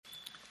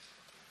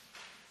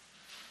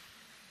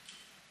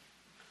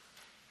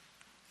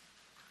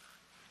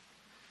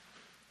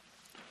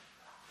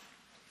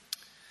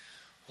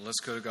Let's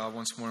go to God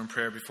once more in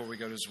prayer before we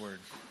go to His Word.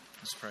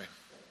 Let's pray.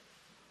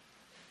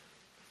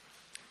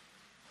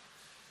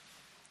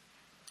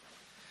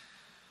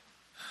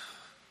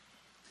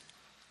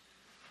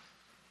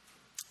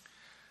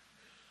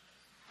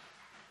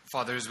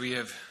 Father, as we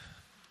have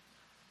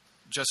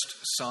just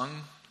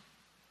sung,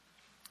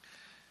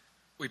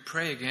 we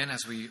pray again,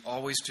 as we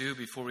always do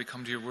before we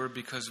come to your Word,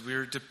 because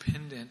we're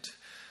dependent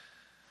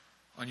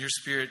on your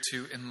Spirit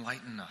to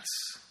enlighten us.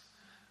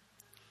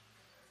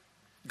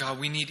 God,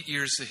 we need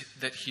ears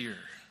that hear.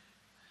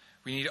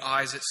 We need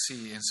eyes that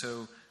see. And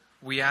so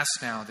we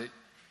ask now that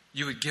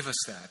you would give us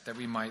that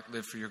we might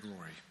live for your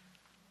glory.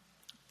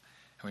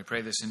 And we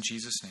pray this in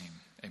Jesus' name.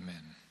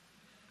 Amen.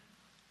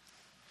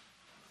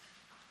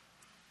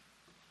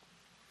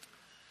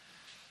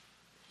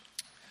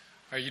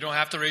 All right, you don't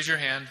have to raise your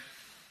hand,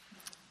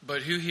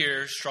 but who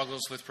here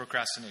struggles with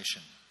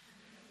procrastination?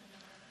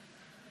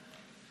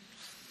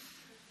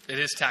 It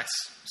is tax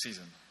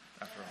season,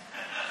 after all.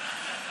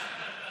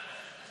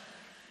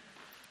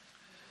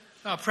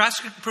 Now,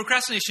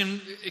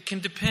 procrastination, it can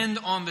depend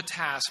on the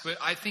task, but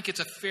I think it's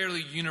a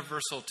fairly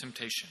universal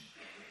temptation.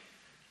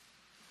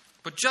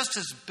 But just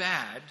as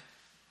bad,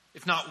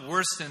 if not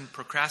worse than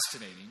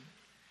procrastinating,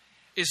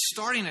 is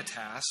starting a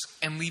task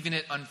and leaving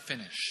it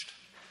unfinished.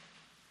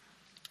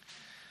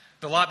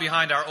 The lot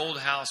behind our old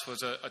house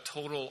was a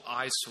total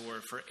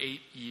eyesore for 8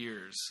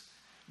 years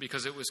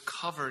because it was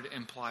covered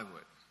in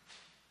plywood.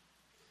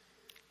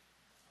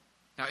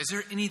 Now, is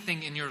there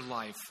anything in your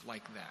life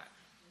like that?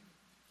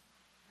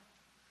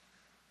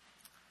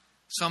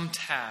 Some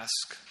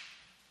task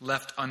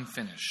left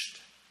unfinished.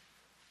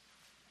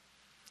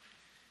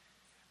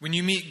 When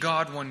you meet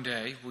God one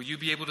day, will you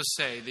be able to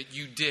say that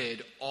you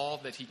did all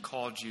that He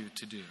called you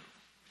to do?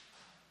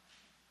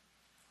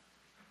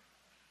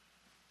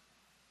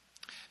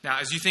 Now,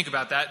 as you think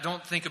about that,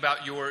 don't think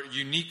about your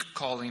unique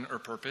calling or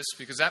purpose,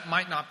 because that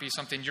might not be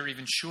something you're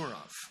even sure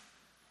of.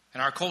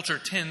 And our culture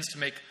tends to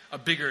make a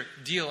bigger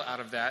deal out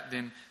of that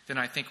than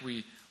I think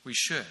we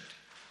should.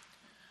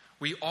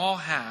 We all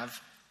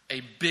have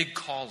a big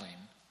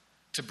calling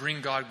to bring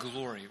God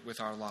glory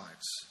with our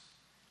lives.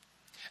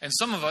 And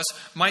some of us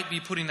might be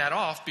putting that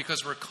off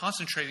because we're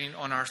concentrating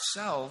on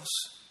ourselves,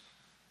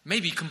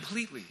 maybe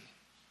completely.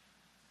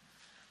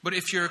 But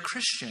if you're a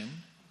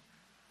Christian,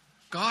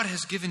 God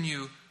has given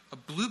you a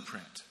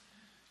blueprint.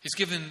 He's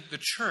given the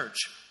church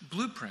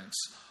blueprints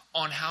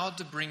on how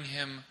to bring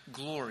Him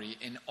glory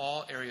in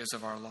all areas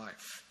of our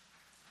life.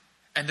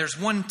 And there's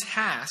one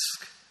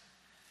task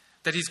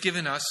that He's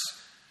given us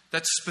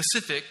that's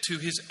specific to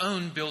His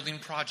own building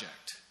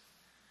project.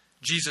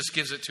 Jesus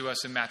gives it to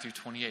us in Matthew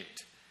 28.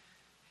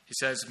 He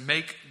says,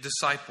 "Make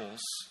disciples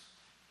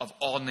of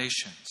all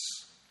nations."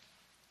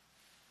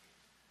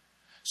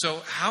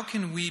 So how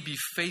can we be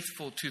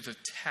faithful to the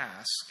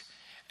task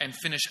and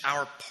finish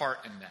our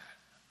part in that?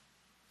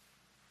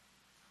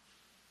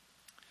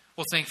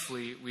 Well,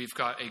 thankfully, we've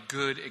got a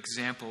good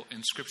example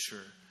in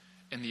Scripture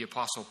in the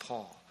Apostle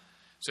Paul.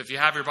 So if you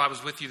have your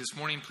Bibles with you this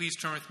morning, please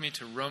turn with me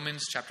to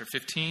Romans chapter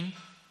 15.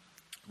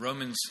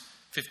 Romans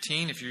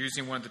 15, if you're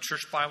using one of the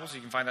church Bibles,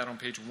 you can find that on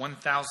page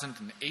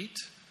 1008.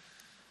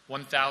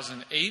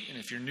 1008, and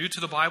if you're new to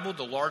the Bible,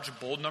 the large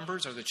bold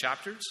numbers are the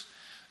chapters.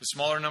 The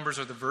smaller numbers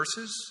are the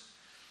verses.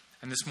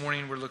 And this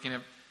morning we're looking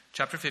at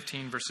chapter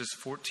 15, verses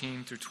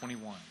 14 through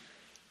 21.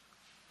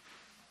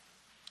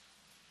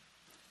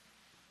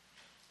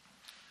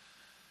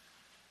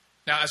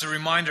 Now, as a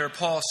reminder,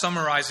 Paul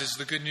summarizes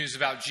the good news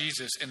about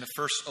Jesus in the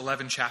first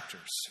 11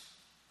 chapters.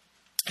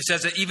 He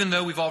says that even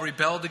though we've all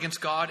rebelled against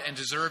God and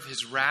deserve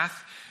His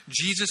wrath,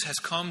 Jesus has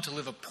come to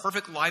live a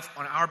perfect life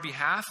on our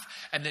behalf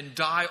and then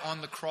die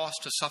on the cross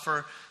to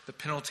suffer the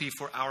penalty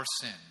for our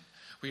sin.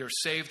 We are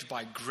saved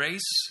by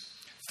grace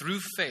through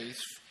faith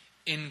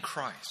in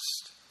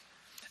Christ.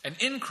 And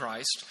in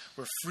Christ,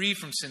 we're free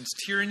from sin's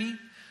tyranny,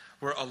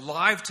 we're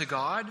alive to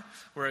God,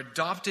 we're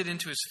adopted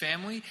into His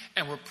family,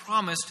 and we're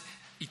promised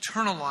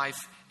eternal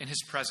life in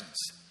His presence.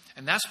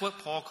 And that's what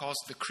Paul calls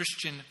the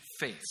Christian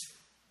faith.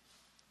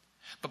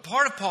 But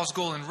part of Paul's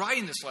goal in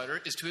writing this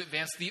letter is to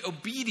advance the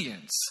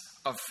obedience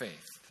of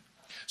faith.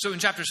 So in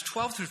chapters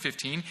 12 through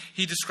 15,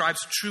 he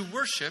describes true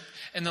worship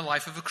in the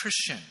life of a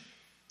Christian.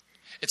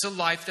 It's a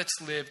life that's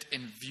lived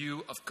in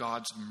view of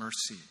God's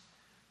mercy.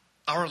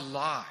 Our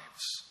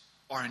lives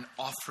are an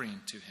offering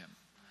to Him,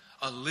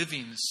 a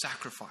living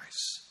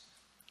sacrifice,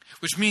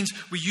 which means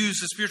we use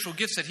the spiritual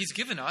gifts that He's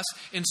given us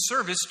in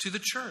service to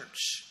the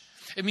church.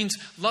 It means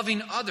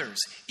loving others,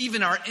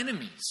 even our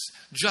enemies,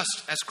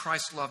 just as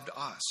Christ loved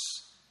us.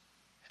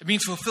 It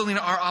means fulfilling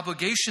our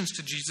obligations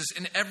to Jesus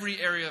in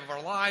every area of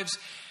our lives,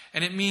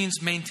 and it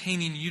means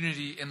maintaining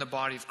unity in the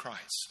body of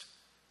Christ.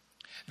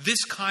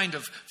 This kind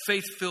of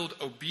faith-filled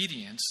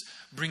obedience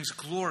brings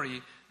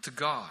glory to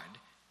God,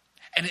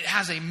 and it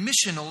has a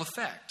missional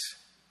effect.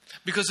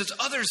 Because as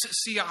others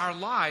see our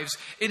lives,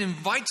 it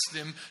invites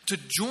them to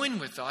join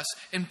with us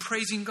in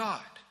praising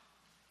God.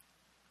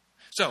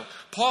 So,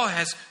 Paul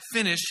has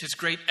finished his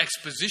great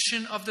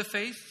exposition of the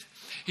faith.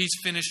 He's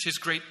finished his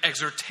great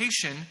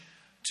exhortation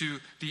to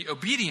the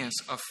obedience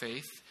of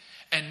faith.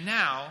 And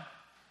now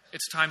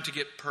it's time to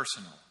get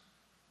personal.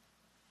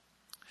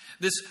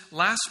 This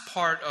last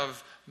part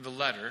of the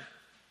letter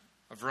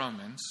of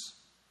Romans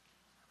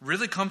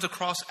really comes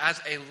across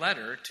as a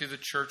letter to the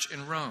church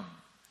in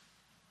Rome.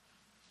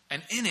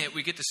 And in it,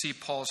 we get to see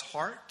Paul's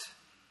heart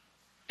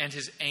and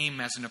his aim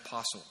as an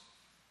apostle.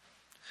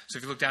 So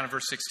if you look down at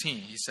verse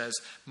 16, he says,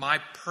 "My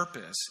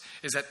purpose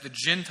is that the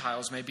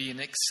Gentiles may be an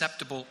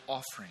acceptable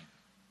offering."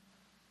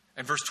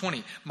 And verse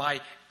 20,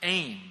 "My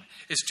aim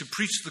is to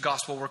preach the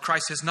gospel where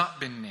Christ has not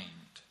been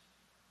named."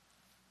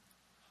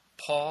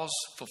 Paul's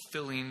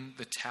fulfilling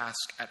the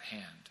task at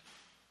hand.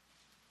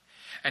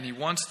 And he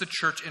wants the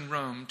church in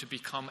Rome to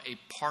become a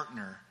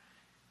partner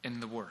in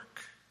the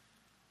work.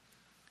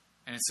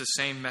 And it's the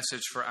same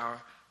message for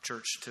our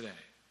church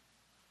today.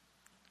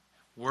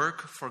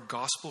 Work for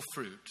gospel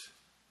fruit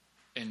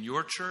in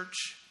your church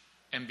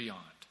and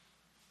beyond.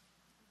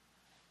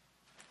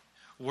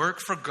 Work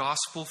for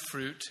gospel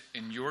fruit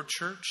in your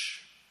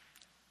church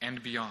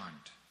and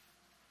beyond.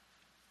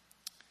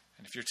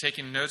 And if you're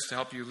taking notes to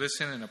help you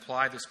listen and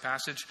apply this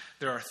passage,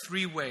 there are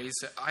 3 ways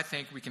that I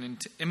think we can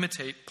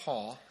imitate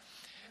Paul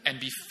and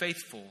be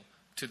faithful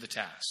to the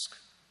task.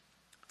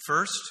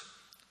 First,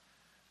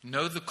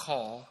 know the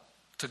call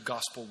to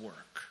gospel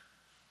work.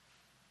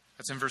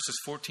 That's in verses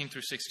 14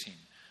 through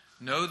 16.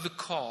 Know the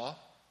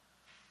call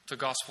to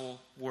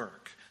gospel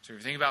work. So if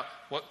you think about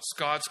what's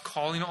God's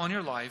calling on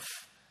your life,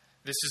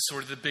 this is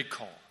sort of the big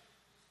call.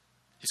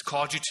 He's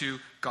called you to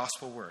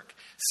gospel work.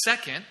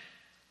 Second,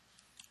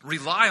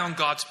 rely on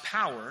God's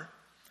power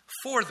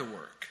for the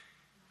work.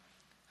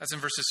 That's in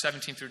verses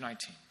 17 through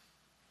 19.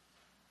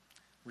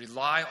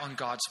 Rely on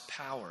God's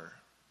power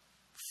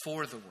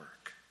for the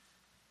work.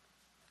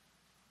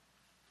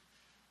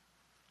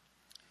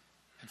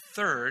 And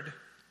third,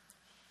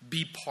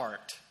 be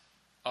part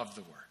of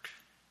the work.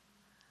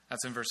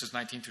 That's in verses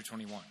 19 through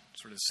 21,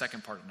 sort of the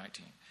second part of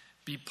 19.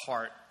 Be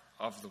part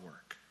of the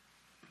work.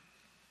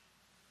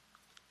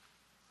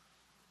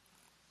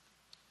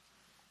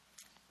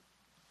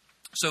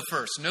 So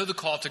first, know the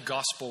call to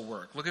gospel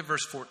work. Look at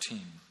verse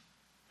 14.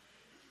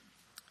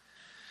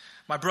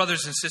 "My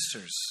brothers and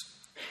sisters,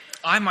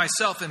 I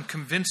myself am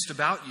convinced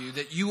about you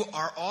that you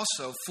are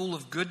also full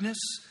of goodness,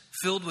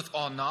 filled with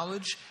all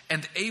knowledge,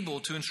 and able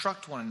to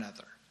instruct one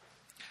another.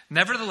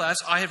 Nevertheless,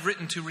 I have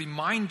written to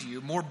remind you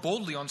more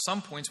boldly on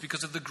some points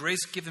because of the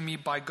grace given me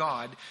by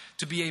God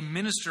to be a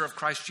minister of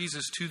Christ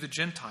Jesus to the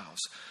Gentiles,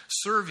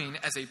 serving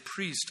as a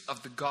priest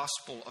of the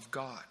gospel of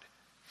God.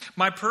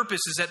 My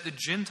purpose is that the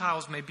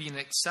Gentiles may be an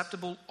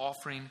acceptable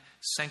offering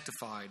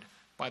sanctified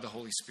by the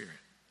Holy Spirit."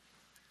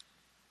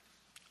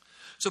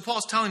 So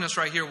Paul's telling us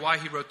right here why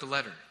he wrote the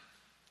letter.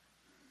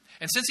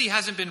 And since he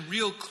hasn't been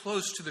real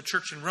close to the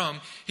church in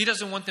Rome, he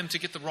doesn't want them to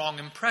get the wrong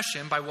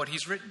impression by what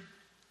he's written.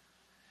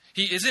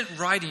 He isn't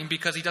writing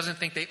because he doesn't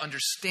think they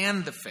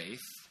understand the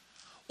faith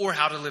or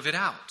how to live it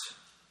out.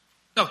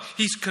 No,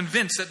 he's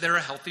convinced that they're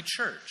a healthy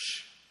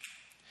church.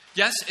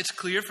 Yes, it's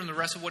clear from the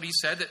rest of what he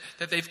said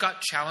that they've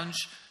got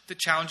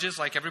challenges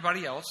like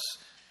everybody else.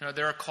 You know,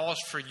 there are calls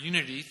for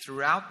unity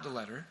throughout the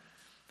letter.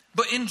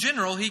 But in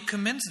general, he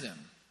commends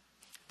them.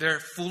 They're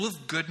full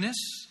of goodness,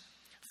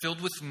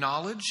 filled with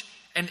knowledge,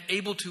 and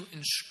able to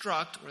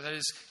instruct, or that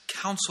is,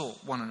 counsel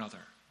one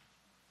another.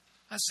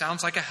 That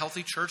sounds like a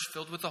healthy church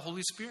filled with the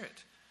Holy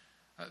Spirit.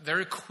 They're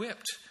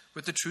equipped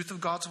with the truth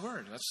of God's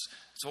word. That's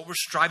what we're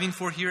striving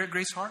for here at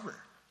Grace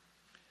Harbor.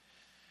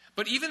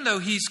 But even though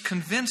he's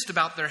convinced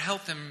about their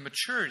health and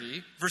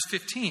maturity, verse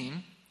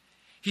 15,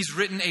 he's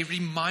written a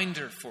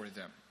reminder for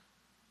them.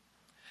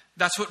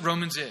 That's what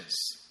Romans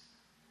is.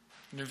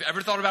 And if you've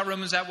ever thought about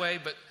Romans that way,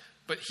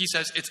 but he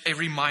says it's a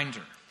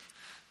reminder.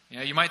 You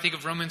know, you might think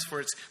of Romans for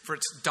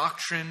its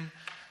doctrine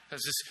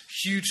as this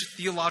huge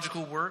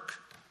theological work.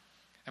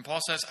 And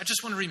Paul says, I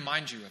just want to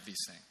remind you of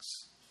these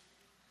things.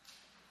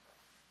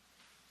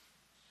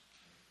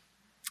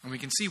 And we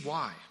can see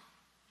why.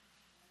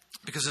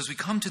 Because as we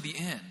come to the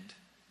end,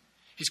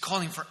 he's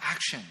calling for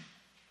action.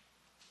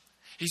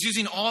 He's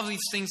using all of these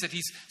things that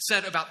he's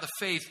said about the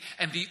faith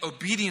and the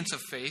obedience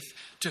of faith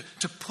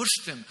to push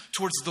them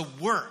towards the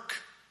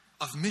work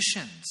of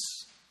missions.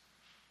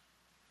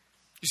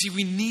 You see,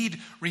 we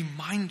need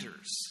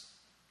reminders.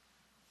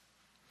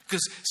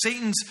 Because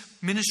Satan's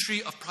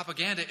ministry of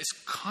propaganda is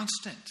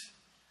constant.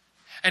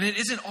 And it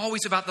isn't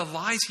always about the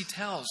lies he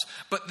tells,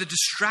 but the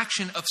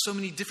distraction of so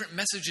many different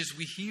messages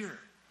we hear.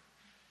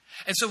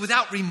 And so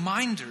without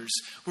reminders,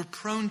 we're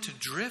prone to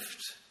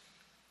drift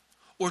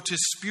or to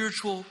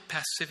spiritual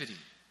passivity.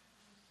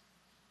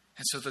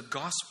 And so the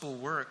gospel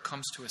work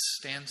comes to a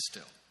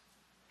standstill.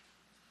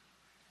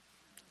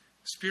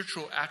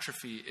 Spiritual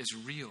atrophy is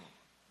real.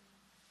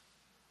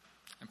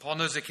 And Paul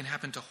knows it can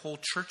happen to whole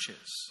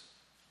churches.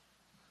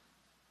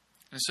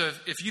 And so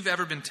if you've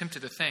ever been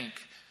tempted to think,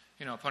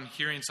 upon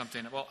hearing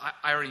something, well,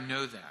 I already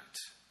know that.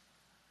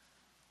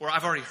 Or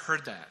I've already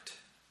heard that.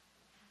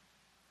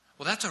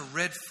 Well, that's a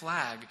red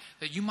flag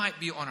that you might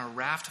be on a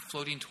raft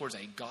floating towards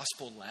a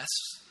gospel-less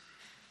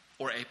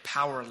or a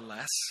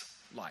powerless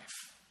life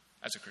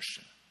as a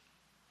Christian.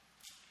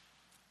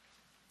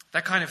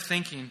 That kind of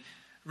thinking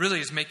really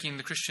is making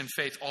the Christian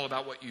faith all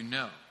about what you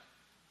know.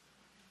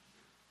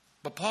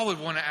 But Paul would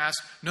want to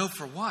ask, know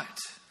for what?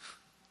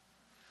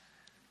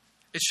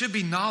 It should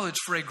be knowledge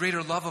for a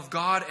greater love of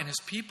God and his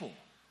people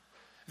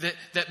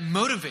that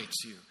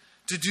motivates you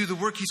to do the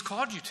work he's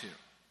called you to.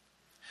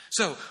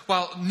 So,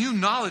 while new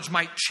knowledge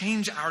might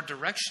change our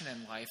direction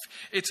in life,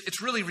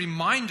 it's really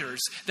reminders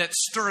that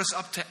stir us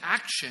up to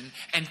action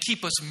and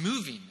keep us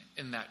moving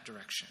in that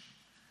direction.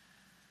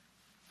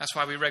 That's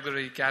why we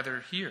regularly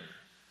gather here,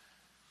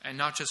 and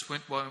not just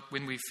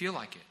when we feel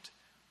like it.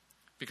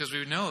 Because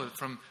we know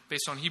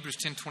based on Hebrews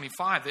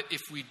 10:25, that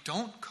if we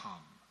don't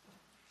come,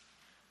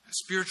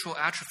 spiritual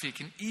atrophy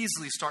can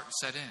easily start to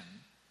set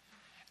in,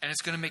 and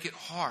it's going to make it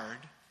hard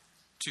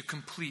to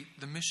complete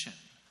the mission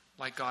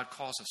like God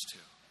calls us to.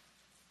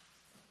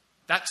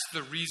 That's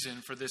the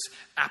reason for this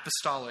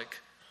apostolic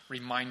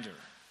reminder.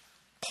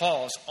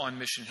 Paul's on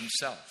mission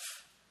himself.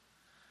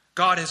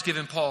 God has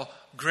given Paul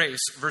grace,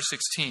 verse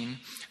 16,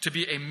 to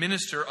be a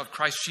minister of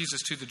Christ Jesus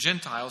to the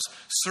Gentiles,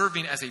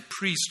 serving as a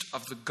priest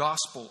of the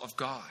gospel of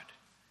God.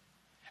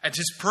 And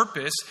his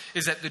purpose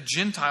is that the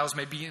Gentiles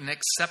may be an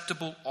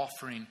acceptable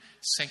offering,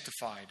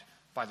 sanctified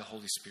by the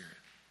Holy Spirit.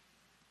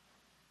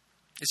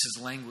 This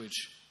is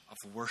language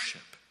of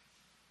worship.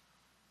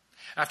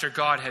 After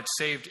God had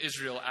saved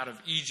Israel out of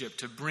Egypt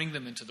to bring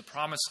them into the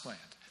promised land,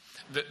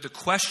 the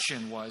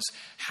question was,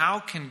 how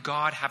can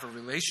God have a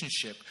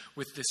relationship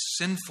with this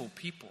sinful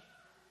people?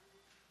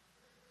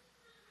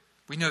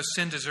 We know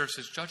sin deserves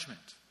his judgment,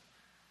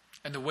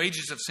 and the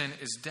wages of sin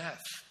is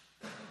death.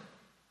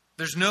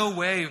 There's no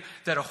way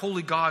that a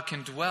holy God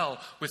can dwell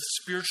with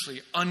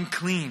spiritually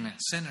unclean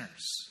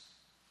sinners.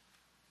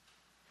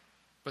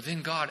 But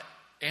then God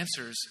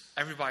answers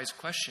everybody's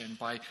question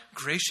by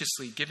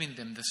graciously giving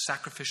them the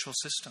sacrificial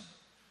system.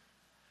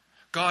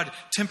 God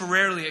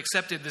temporarily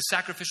accepted the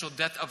sacrificial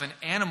death of an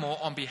animal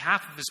on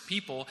behalf of his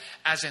people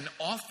as an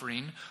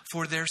offering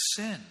for their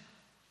sin.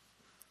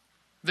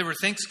 There were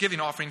thanksgiving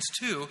offerings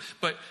too,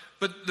 but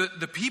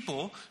the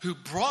people who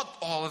brought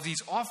all of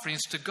these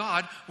offerings to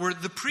God were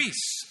the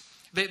priests.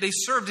 They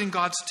served in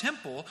God's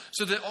temple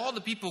so that all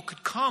the people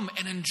could come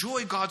and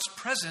enjoy God's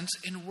presence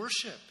in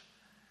worship.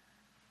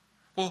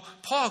 Well,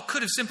 Paul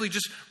could have simply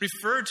just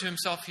referred to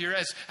himself here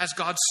as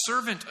God's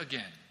servant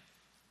again.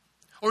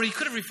 Or he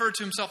could have referred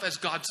to himself as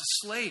God's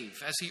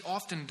slave, as he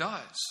often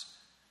does.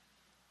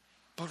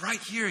 But right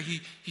here,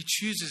 he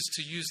chooses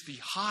to use the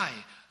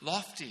high,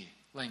 lofty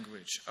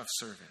language of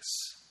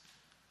service.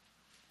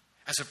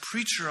 As a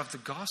preacher of the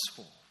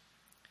gospel,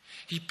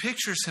 he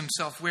pictures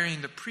himself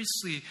wearing the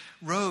priestly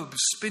robe,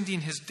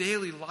 spending his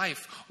daily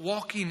life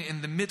walking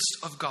in the midst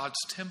of God's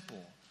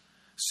temple,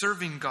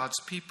 serving God's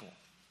people.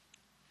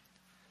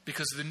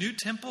 Because the new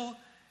temple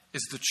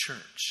is the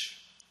church.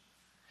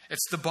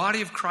 It's the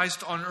body of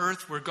Christ on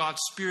earth where God's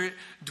Spirit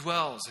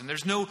dwells. And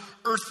there's no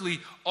earthly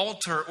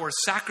altar or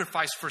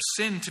sacrifice for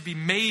sin to be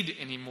made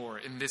anymore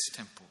in this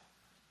temple.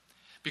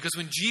 Because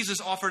when Jesus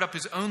offered up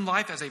his own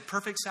life as a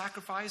perfect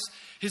sacrifice,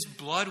 his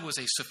blood was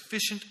a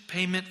sufficient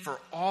payment for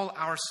all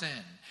our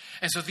sin.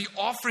 And so the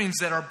offerings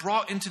that are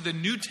brought into the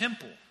new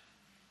temple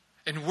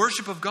in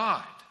worship of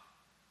God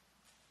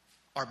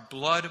are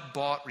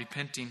blood-bought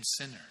repenting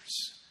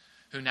sinners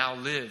who now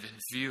live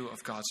in view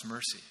of God's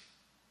mercy.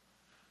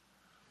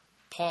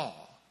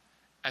 Paul,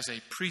 as a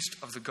priest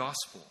of the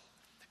gospel,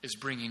 is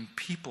bringing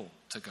people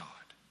to God.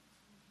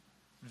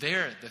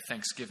 They're the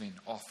thanksgiving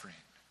offering.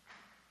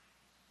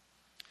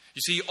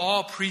 You see,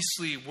 all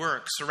priestly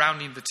work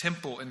surrounding the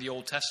temple in the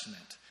Old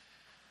Testament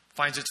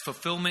finds its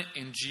fulfillment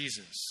in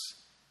Jesus.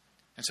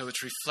 And so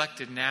it's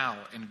reflected now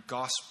in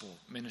gospel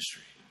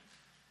ministry.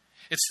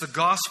 It's the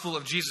gospel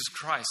of Jesus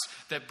Christ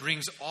that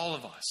brings all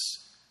of us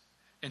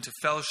into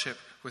fellowship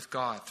with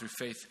God through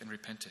faith and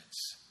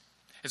repentance.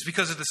 It's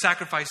because of the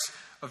sacrifice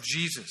of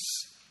Jesus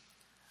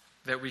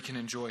that we can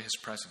enjoy his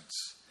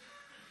presence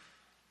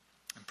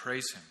and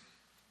praise him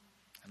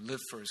and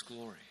live for his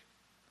glory.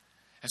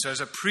 And so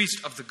as a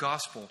priest of the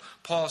gospel,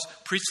 Paul's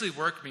priestly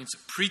work means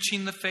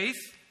preaching the faith,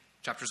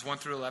 chapters 1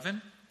 through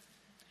 11,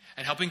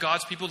 and helping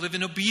God's people live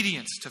in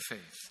obedience to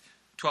faith,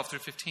 12 through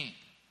 15,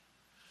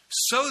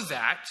 so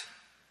that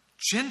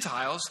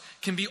Gentiles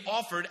can be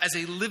offered as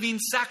a living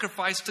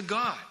sacrifice to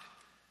God.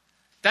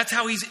 That's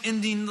how he's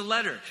ending the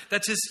letter.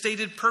 That's his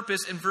stated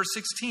purpose in verse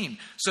 16,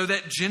 so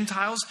that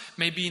Gentiles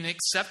may be an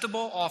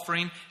acceptable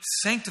offering,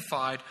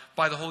 sanctified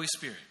by the Holy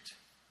Spirit.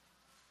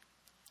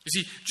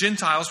 You see,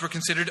 Gentiles were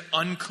considered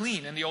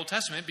unclean in the Old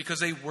Testament because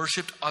they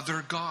worshipped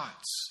other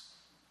gods.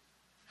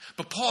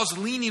 But Paul's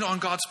leaning on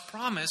God's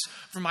promise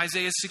from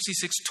Isaiah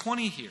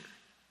 66:20 here.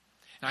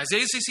 In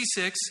Isaiah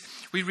 66,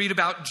 we read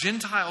about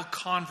Gentile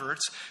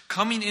converts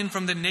coming in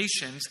from the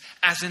nations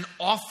as an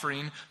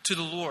offering to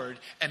the Lord,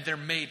 and they're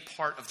made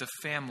part of the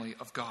family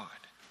of God.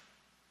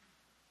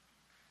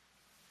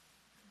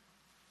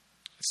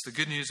 It's the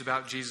good news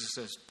about Jesus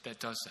that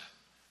does that.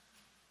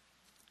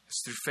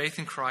 It's through faith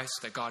in Christ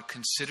that God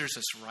considers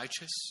us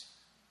righteous.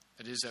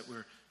 That is, that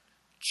we're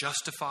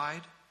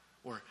justified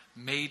or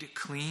made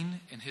clean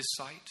in his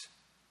sight.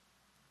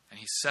 and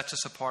he sets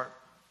us apart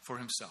for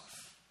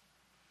himself.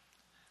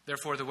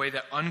 Therefore, the way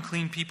that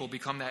unclean people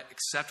become that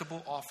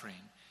acceptable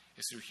offering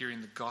is through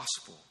hearing the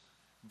gospel,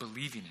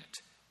 believing it,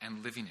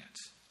 and living it.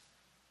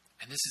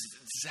 And this is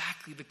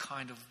exactly the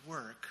kind of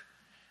work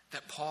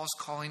that Paul's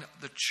calling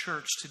the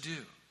church to do.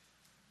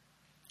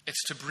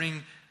 It's to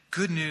bring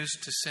good news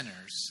to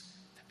sinners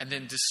and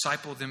then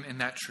disciple them in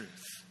that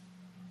truth.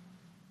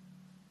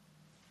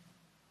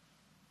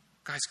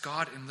 Guys,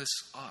 God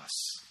enlists us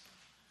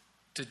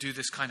to do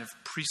this kind of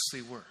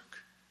priestly work.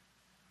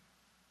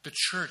 The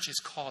church is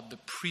called the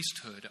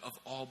priesthood of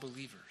all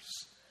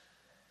believers.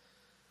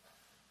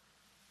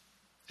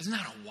 Isn't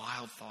that a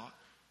wild thought?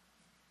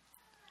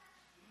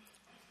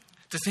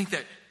 To think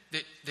that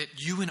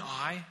you and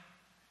I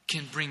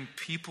can bring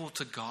people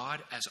to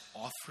God as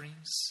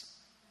offerings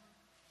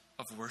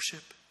of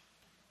worship.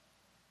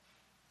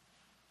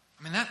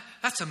 I mean,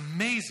 that's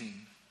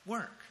amazing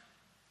work.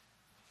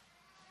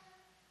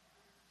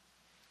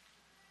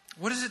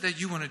 What is it that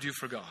you want to do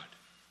for God?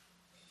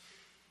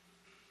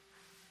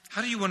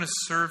 How do you want to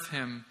serve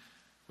him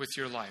with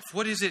your life?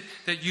 What is it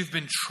that you've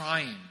been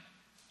trying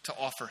to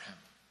offer him?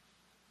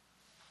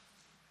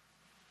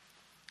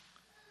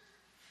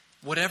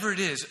 Whatever it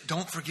is,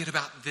 don't forget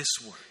about this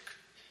work.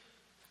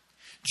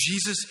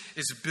 Jesus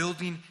is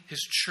building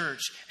his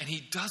church, and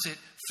he does it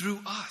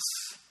through us.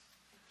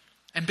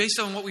 And based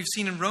on what we've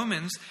seen in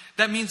Romans,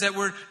 that means that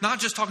we're not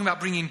just talking about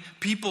bringing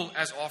people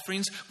as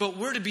offerings, but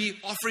we're to be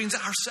offerings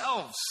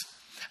ourselves.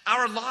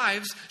 Our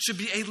lives should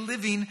be a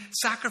living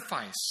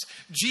sacrifice.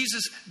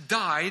 Jesus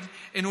died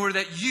in order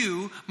that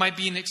you might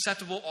be an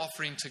acceptable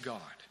offering to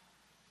God.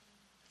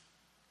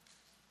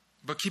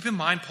 But keep in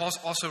mind, Paul's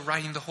also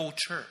writing the whole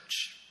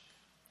church.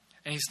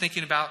 And he's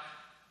thinking about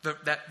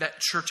that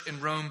church in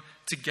Rome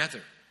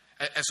together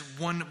as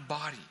one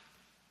body.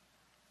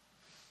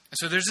 And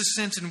so there's a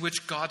sense in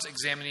which God's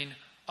examining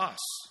us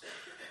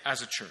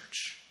as a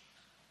church.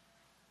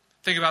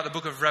 Think about the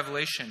book of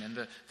Revelation and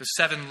the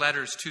 7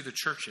 letters to the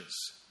churches,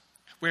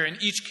 where in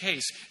each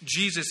case,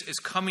 Jesus is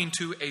coming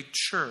to a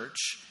church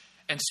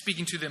and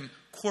speaking to them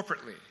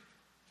corporately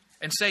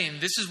and saying,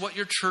 this is what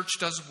your church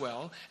does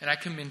well, and I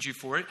commend you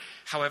for it.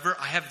 However,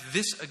 I have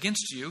this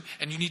against you,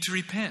 and you need to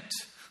repent.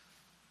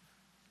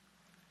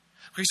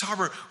 Grace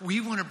Harbor, we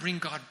want to bring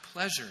God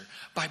pleasure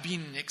by being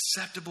an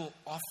acceptable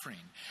offering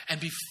and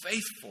be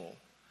faithful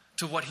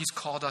to what he's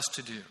called us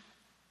to do.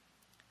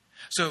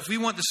 So if we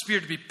want the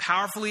Spirit to be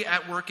powerfully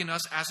at work in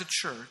us as a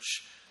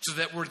church so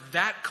that we're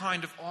that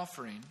kind of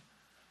offering,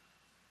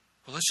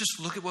 well, let's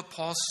just look at what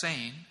Paul's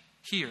saying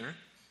here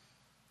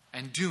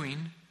and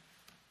doing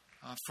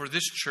for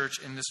this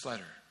church in this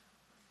letter.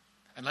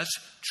 And let's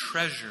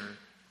treasure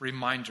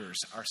reminders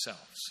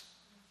ourselves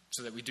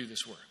so that we do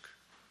this work.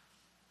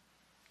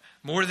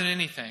 More than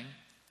anything,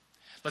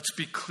 let's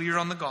be clear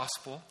on the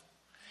gospel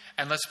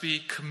and let's be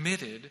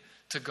committed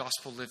to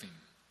gospel living.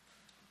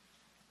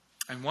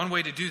 And one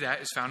way to do that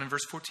is found in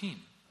verse 14.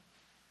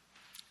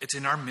 It's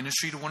in our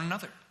ministry to one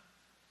another.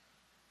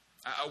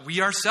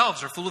 We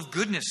ourselves are full of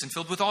goodness and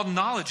filled with all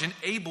knowledge and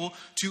able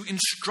to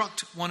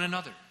instruct one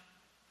another.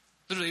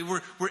 Literally,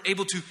 we're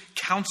able to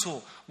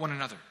counsel one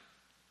another.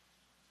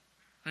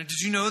 Did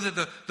you know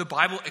that the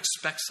Bible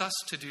expects us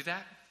to do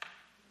that?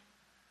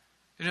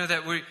 You know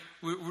that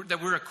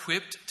we're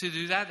equipped to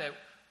do that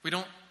we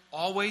don't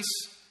always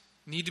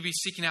need to be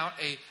seeking out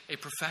a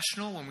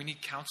professional when we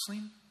need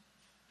counseling,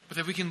 but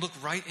that we can look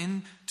right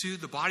into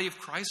the body of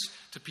Christ,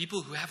 to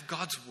people who have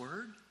God's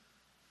word,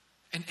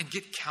 and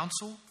get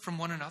counsel from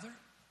one another.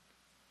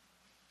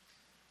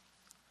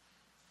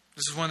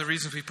 This is one of the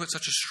reasons we put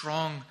such a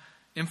strong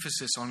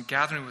emphasis on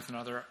gathering with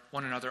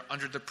one another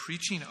under the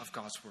preaching of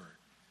God's word.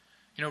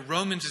 You know,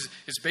 Romans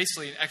is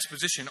basically an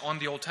exposition on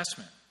the Old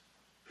Testament.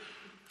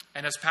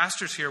 And as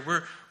pastors here,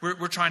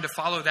 we're trying to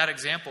follow that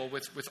example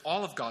with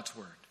all of God's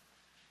word.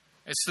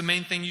 It's the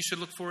main thing you should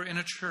look for in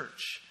a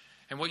church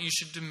and what you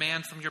should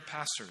demand from your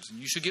pastors. And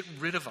you should get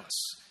rid of us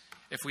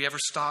if we ever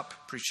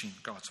stop preaching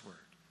God's word.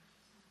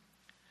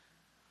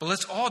 But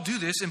let's all do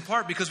this in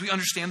part because we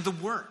understand the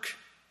work.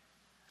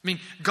 I mean,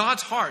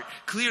 God's heart,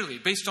 clearly,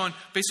 based on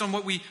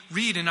what we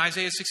read in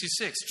Isaiah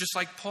 66, just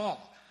like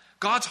Paul,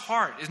 God's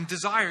heart and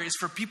desire is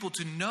for people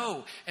to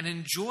know and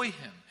enjoy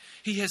him.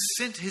 He has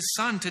sent his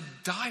Son to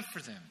die for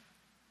them.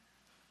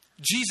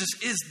 Jesus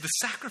is the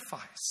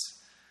sacrifice.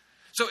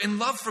 So in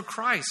love for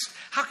Christ,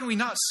 how can we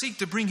not seek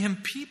to bring him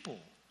people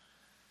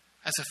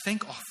as a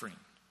thank offering?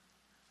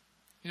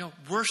 You know,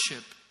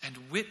 worship and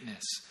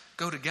witness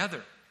go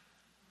together.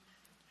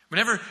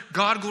 Whenever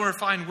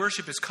God-glorifying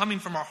worship is coming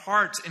from our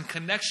hearts in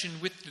connection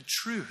with the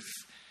truth,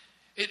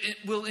 it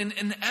will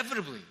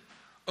inevitably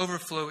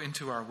overflow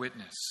into our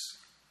witness.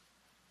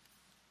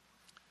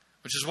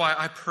 Which is why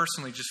I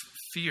personally just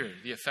fear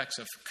the effects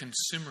of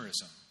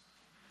consumerism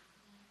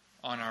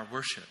on our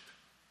worship.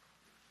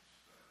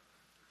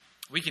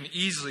 We can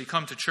easily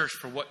come to church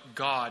for what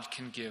God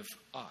can give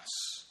us,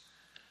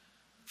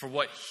 for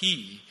what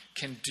he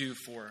can do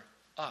for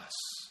us.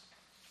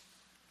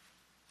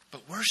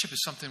 But worship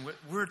is something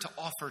we're to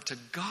offer to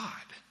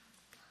God.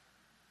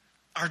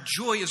 Our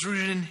joy is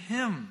rooted in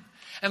him.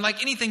 And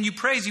like anything you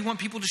praise, you want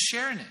people to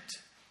share in it.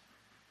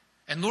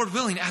 And Lord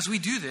willing, as we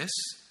do this,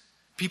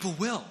 people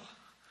will.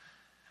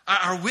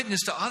 Our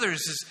witness to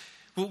others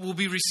will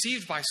be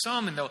received by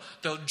some, and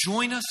they'll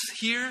join us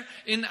here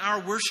in our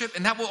worship,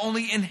 and that will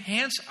only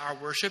enhance our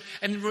worship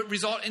and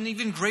result in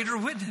even greater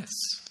witness.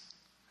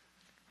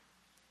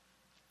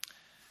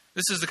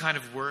 This is the kind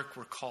of work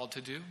we're called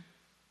to do.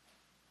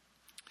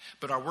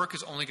 But our work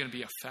is only going to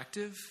be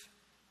effective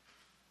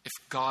if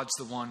God's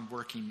the one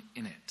working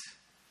in it.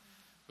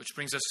 Which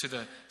brings us to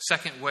the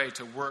second way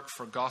to work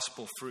for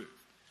gospel fruit.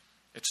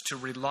 It's to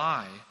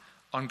rely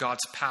on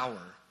God's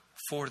power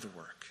for the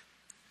work.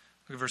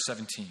 Look at verse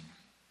 17.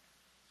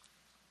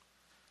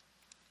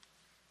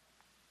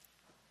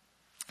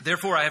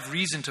 Therefore, I have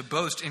reason to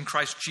boast in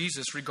Christ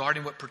Jesus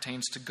regarding what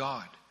pertains to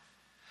God.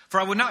 For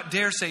I would not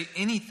dare say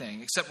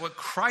anything except what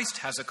Christ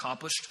has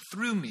accomplished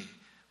through me,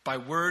 by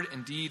word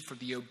and deed, for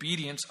the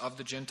obedience of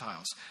the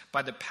Gentiles,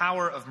 by the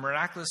power of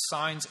miraculous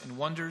signs and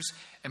wonders,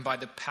 and by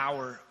the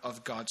power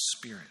of God's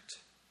Spirit.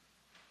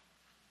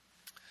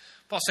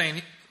 Paul's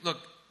saying, look,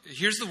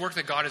 here's the work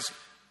that God has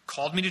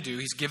called me to do.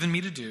 He's given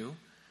me to do.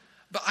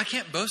 But I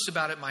can't boast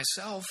about it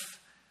myself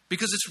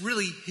because it's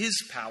really his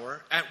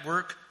power at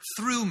work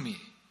through me.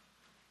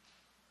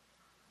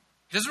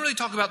 He doesn't really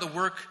talk about the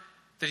work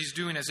that he's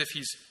doing as if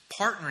he's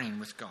partnering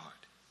with God.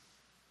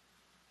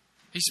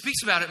 He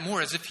speaks about it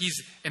more as if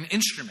he's an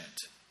instrument.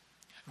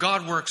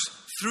 God works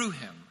through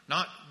him,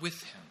 not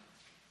with him.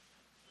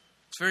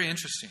 It's very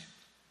interesting.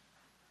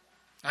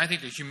 I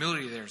think the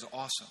humility there is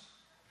awesome.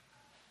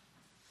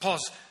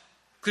 Paul's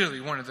clearly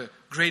one of the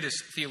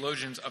greatest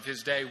theologians of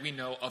his day we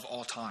know of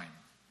all time.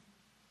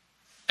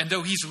 And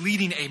though he's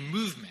leading a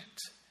movement,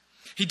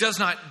 he does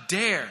not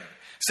dare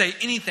say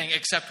anything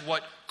except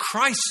what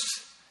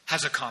Christ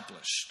has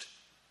accomplished.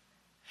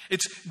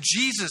 It's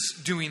Jesus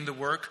doing the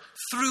work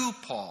through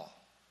Paul.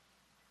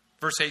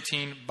 Verse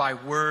 18, by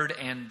word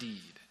and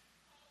deed,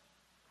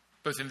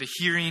 both in the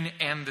hearing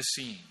and the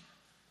seeing.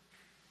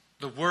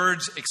 The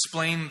words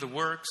explain the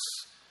works,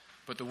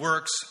 but the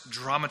works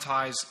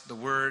dramatize the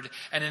word.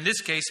 And in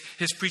this case,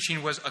 his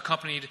preaching was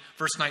accompanied,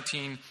 verse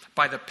 19,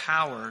 by the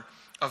power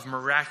of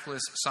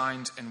miraculous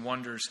signs and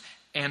wonders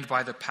and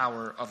by the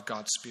power of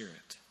God's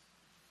Spirit.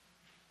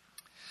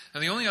 Now,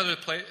 the only other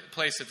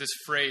place that this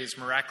phrase,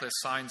 miraculous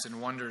signs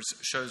and wonders,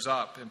 shows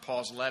up in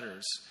Paul's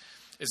letters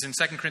is in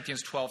 2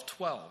 Corinthians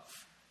 12:12.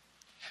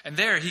 And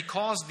there he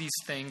calls these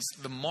things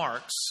the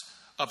marks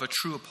of a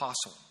true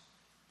apostle.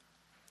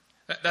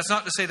 That's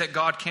not to say that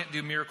God can't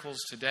do miracles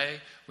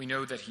today. We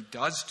know that he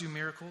does do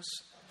miracles.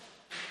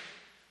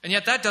 And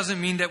yet that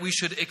doesn't mean that we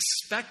should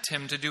expect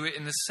him to do it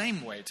in the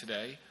same way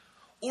today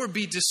or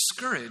be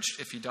discouraged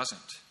if he doesn't.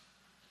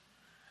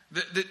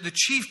 The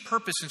chief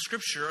purpose in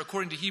Scripture,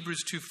 according to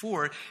Hebrews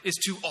 2:4, is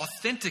to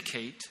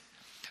authenticate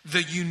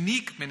the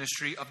unique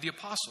ministry of the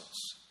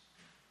apostles.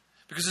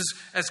 Because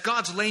as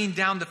God's laying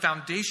down the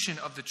foundation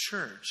of the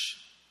church,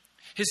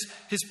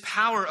 his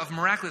power of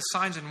miraculous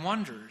signs and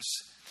wonders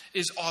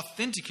is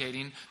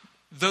authenticating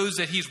those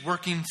that he's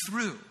working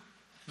through.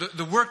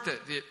 The work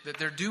that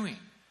they're doing.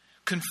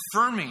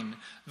 Confirming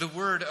the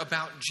word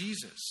about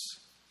Jesus.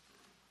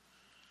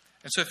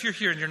 And so if you're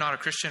here and you're not a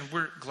Christian,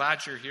 we're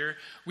glad you're here.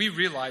 We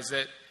realize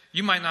that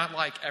you might not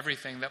like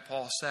everything that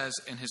Paul says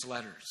in his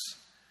letters.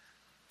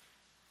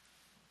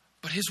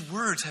 But his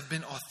words have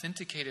been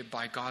authenticated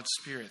by God's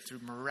Spirit through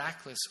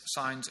miraculous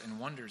signs and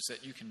wonders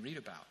that you can read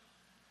about.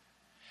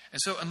 And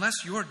so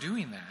unless you're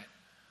doing that,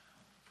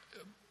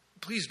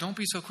 please don't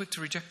be so quick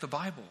to reject the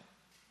Bible.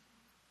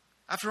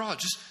 After all,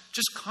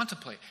 just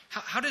contemplate.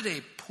 How did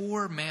a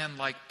poor man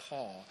like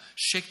Paul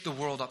shake the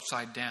world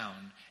upside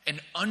down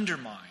and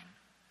undermine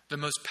the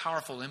most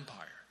powerful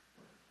empire?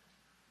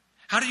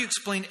 How do you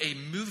explain a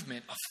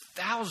movement of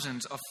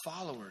thousands of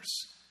followers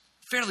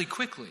fairly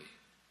quickly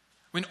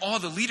when all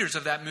the leaders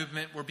of that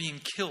movement were being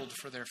killed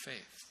for their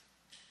faith?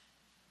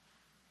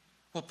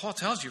 Well, Paul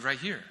tells you right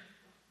here.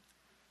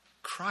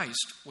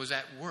 Christ was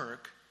at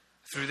work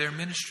through their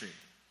ministry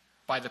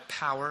by the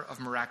power of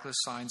miraculous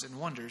signs and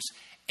wonders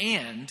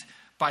and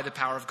by the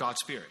power of God's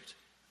Spirit.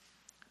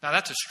 Now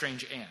that's a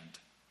strange and.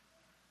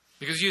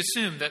 Because you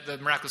assume that the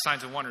miraculous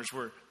signs and wonders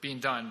were being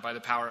done by the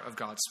power of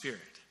God's Spirit.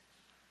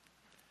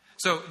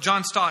 So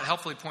John Stott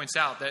helpfully points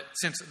out that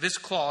since this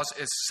clause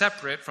is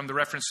separate from the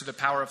reference to the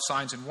power of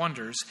signs and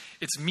wonders,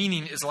 its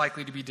meaning is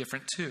likely to be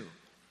different too.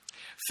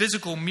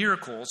 Physical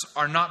miracles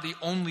are not the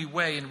only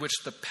way in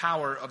which the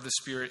power of the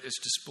Spirit is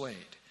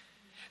displayed.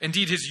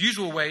 Indeed, his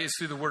usual way is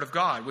through the Word of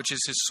God, which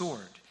is his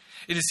sword.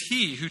 It is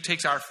he who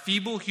takes our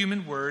feeble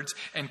human words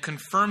and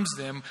confirms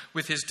them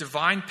with his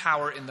divine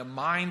power in the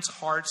minds,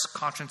 hearts,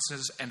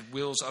 consciences, and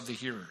wills of the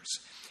hearers.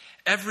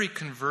 Every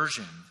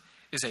conversion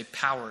is a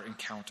power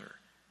encounter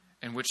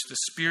in which the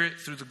Spirit,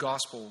 through the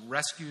gospel,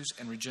 rescues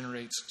and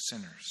regenerates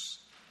sinners.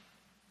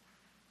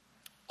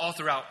 All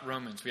throughout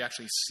Romans, we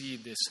actually see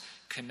this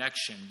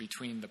connection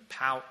between the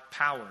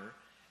power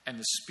and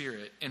the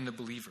Spirit in the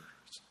believers.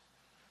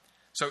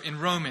 So in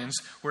Romans,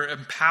 we're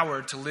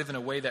empowered to live in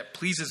a way that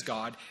pleases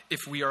God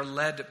if we are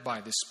led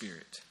by the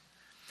Spirit.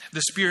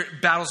 The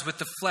Spirit battles with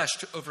the flesh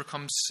to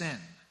overcome sin.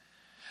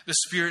 The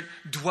Spirit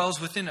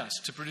dwells within us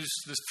to produce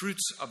the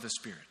fruits of the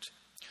Spirit.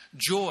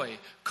 Joy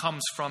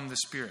comes from the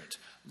Spirit.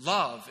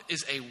 Love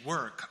is a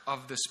work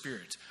of the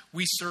Spirit.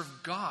 We serve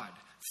God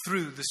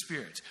through the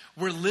Spirit.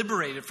 We're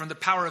liberated from the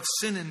power of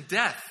sin and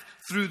death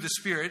through the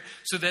Spirit,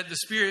 so that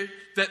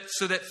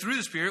through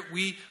the Spirit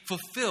we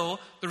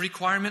fulfill the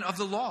requirement of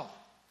the law.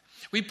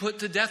 We put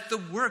to death the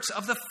works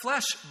of the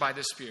flesh by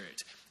the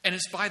Spirit. And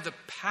it's by the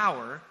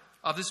power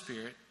of the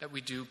Spirit that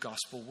we do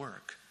gospel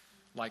work,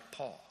 like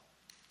Paul.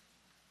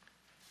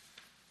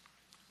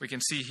 We can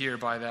see here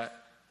by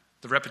that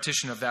the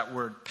repetition of that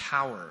word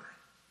power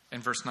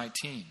in verse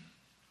 19.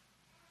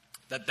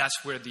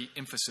 That's where the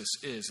emphasis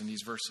is in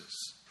these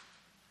verses.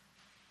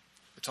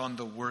 It's on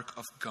the work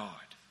of God.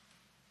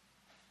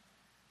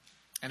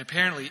 And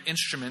apparently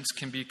instruments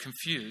can be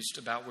confused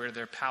about where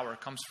their power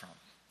comes from.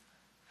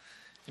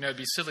 It'd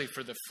be silly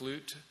for the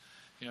flute,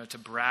 to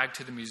brag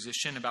to the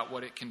musician about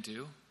what it can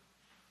do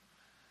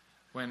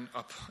when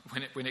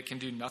it can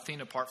do nothing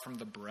apart from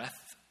the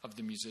breath of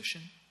the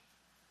musician.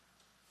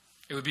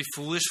 It would be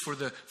foolish for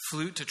the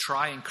flute to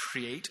try and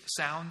create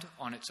sound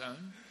on its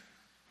own.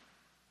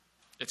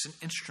 It's an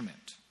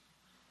instrument,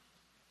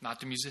 not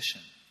the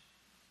musician.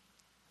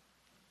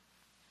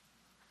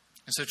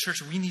 And so,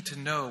 church, we need to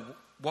know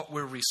what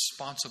we're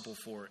responsible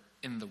for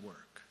in the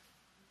work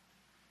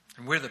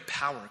and where the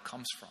power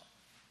comes from.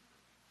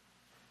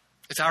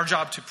 It's our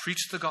job to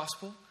preach the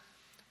gospel,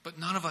 but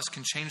none of us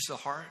can change the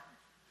heart.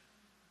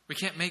 We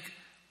can't make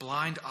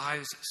blind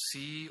eyes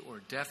see or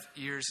deaf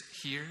ears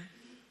hear.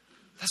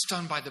 That's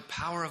done by the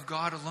power of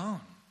God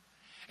alone.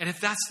 And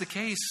if that's the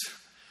case,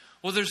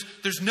 well,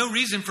 there's no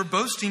reason for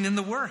boasting in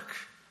the work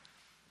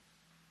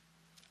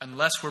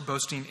unless we're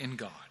boasting in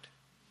God.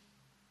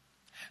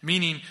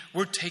 Meaning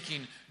we're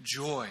taking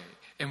joy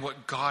in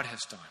what God has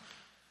done.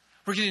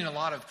 We're getting a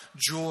lot of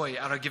joy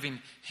out of giving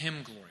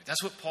Him glory.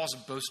 That's what Paul's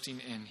boasting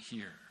in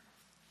here.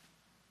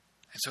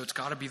 And so it's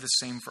got to be the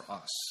same for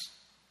us.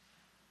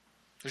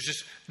 There's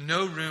just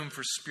no room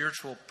for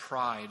spiritual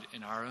pride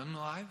in our own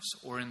lives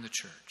or in the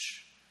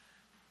church.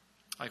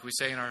 Like we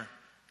say in our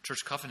church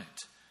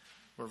covenant,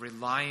 we're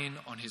relying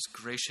on His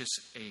gracious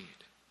aid.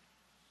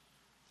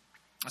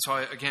 That's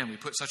why, again, we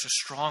put such a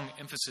strong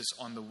emphasis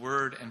on the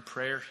word and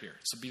prayer here.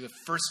 This will be the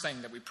first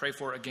thing that we pray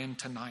for again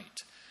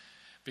tonight,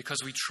 because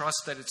we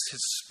trust that it's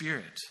His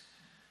Spirit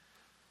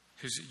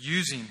who's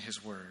using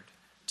His word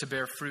to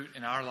bear fruit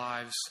in our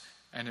lives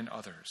and in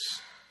others.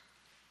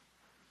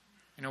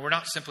 We're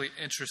not simply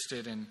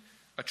interested in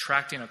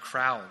attracting a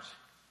crowd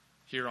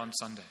here on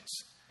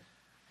Sundays,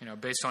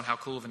 based on how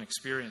cool of an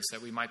experience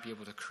that we might be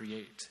able to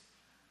create.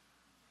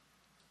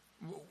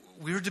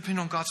 We're dependent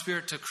on God's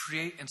Spirit to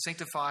create and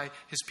sanctify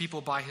His people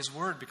by His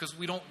word, because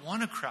we don't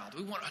want a crowd.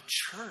 We want a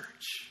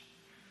church.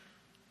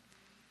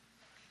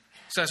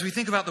 So as we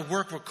think about the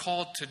work we're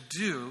called to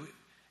do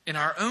in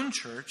our own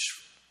church,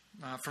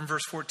 from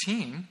verse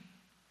 14,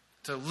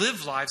 to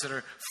live lives that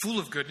are full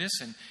of goodness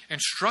and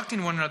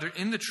instructing one another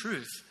in the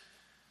truth,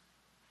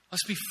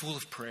 let's be full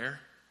of prayer.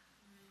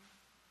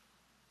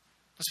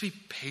 Let's be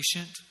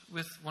patient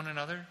with one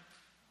another.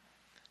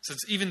 Since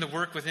even the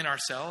work within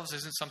ourselves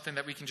isn't something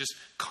that we can just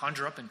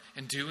conjure up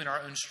and do in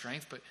our own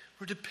strength, but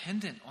we're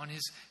dependent on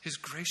His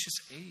gracious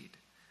aid.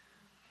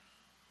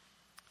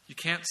 You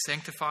can't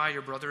sanctify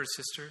your brother or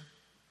sister.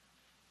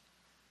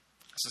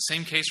 It's the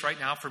same case right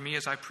now for me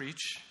as I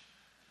preach.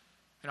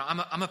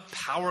 I'm a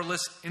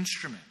powerless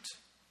instrument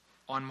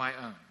on my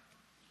own.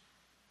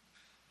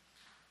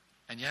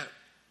 And yet,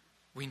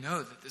 we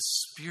know that the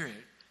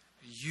Spirit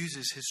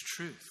uses His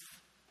truth.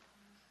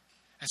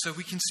 And so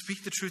we can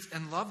speak the truth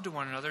in love to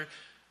one another,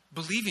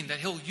 believing that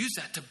He'll use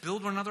that to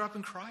build one another up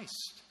in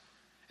Christ.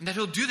 And that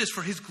He'll do this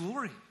for His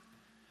glory.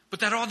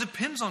 But that all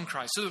depends on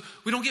Christ. So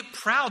we don't get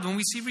proud when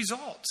we see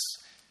results.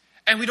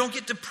 And we don't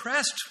get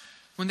depressed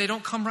when they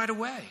don't come right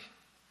away.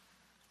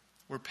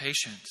 We're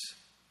patient.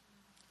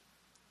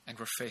 And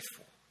we're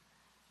faithful.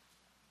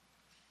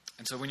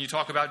 And so when you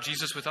talk about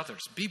Jesus with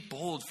others, be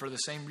bold for the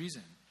same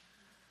reason.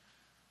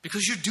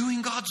 Because you're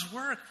doing God's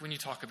work when you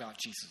talk about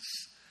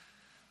Jesus.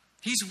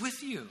 He's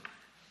with you.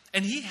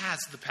 And He has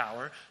the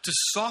power to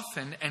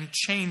soften and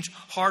change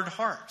hard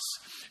hearts.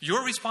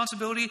 Your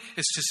responsibility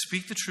is to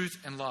speak the truth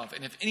in love.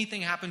 And if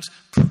anything happens,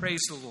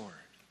 praise the Lord.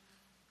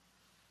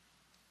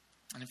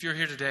 And if you're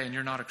here today and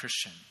you're not a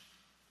Christian,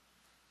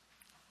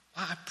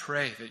 I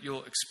pray that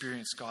you'll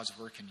experience God's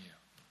work in you.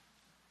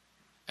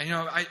 And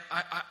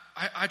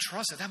I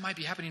trust that might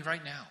be happening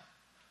right now.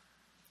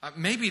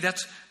 Maybe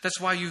that's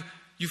why you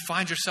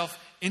find yourself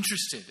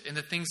interested in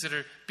the things that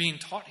are being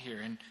taught here.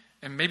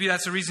 And maybe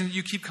that's the reason that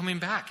you keep coming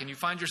back and you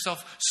find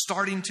yourself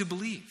starting to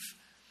believe.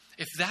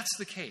 If that's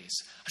the case,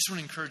 I just want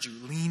to encourage you,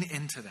 lean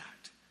into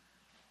that.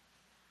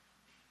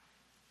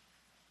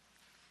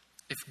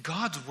 If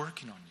God's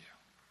working on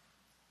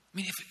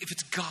you, if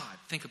it's God,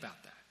 think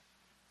about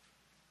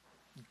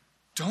that.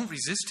 Don't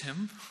resist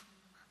Him.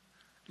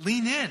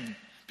 Lean in.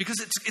 Because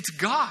it's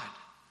God.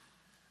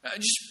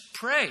 Just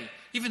pray,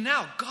 even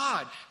now,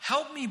 God,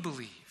 help me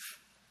believe.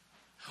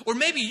 Or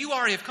maybe you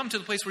already have come to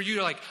the place where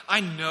you're like,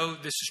 I know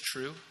this is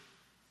true,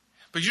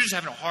 but you're just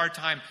having a hard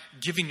time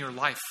giving your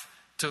life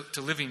to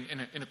living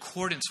in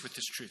accordance with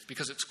this truth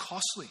because it's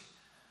costly.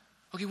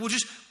 Okay, well,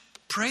 just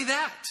pray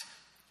that.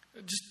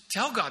 Just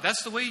tell God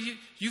that's the way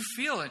you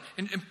feel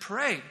and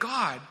pray,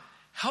 God,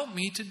 help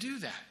me to do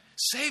that.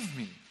 Save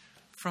me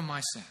from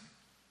my sin.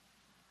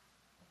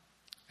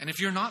 And if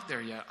you're not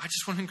there yet, I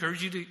just want to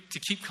encourage you to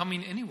keep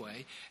coming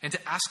anyway and to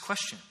ask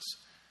questions.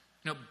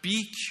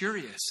 Be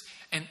curious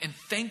and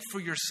think for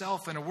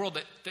yourself in a world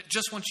that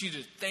just wants you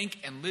to think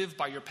and live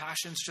by your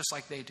passions just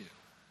like they do.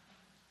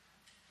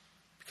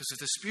 Because if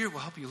the Spirit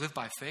will help you live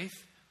by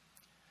faith,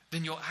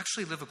 then you'll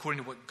actually live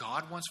according to what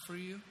God wants for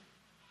you,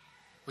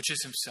 which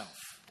is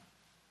himself.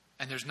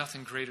 And there's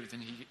nothing greater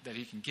that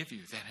he can give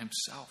you than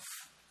himself.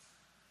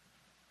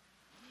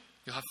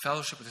 You'll have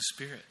fellowship with the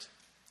Spirit,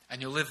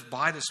 and you'll live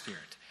by the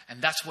Spirit.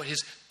 And that's what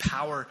his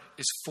power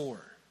is for.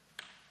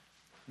 I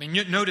mean,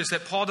 you notice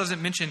that Paul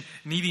doesn't mention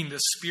needing the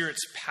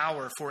Spirit's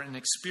power for an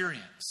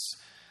experience,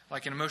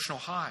 like an emotional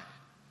high.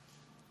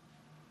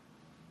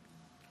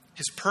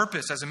 His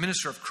purpose as a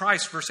minister of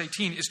Christ, verse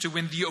 18, is to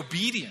win the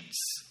obedience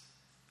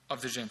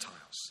of the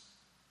Gentiles.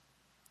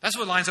 That's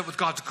what lines up with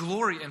God's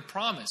glory and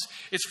promise.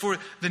 It's for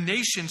the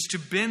nations to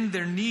bend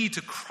their knee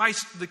to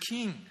Christ the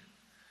King.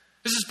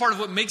 This is part of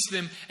what makes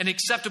them an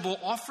acceptable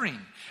offering.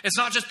 It's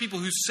not just people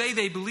who say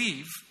they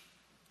believe,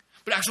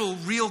 but actual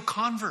real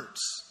converts.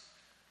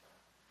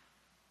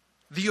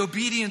 The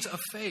obedience of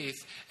faith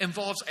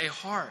involves a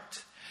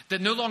heart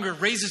that no longer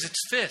raises its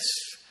fist,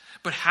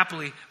 but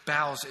happily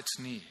bows its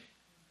knee.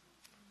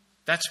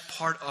 That's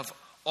part of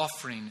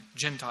offering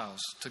Gentiles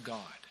to God.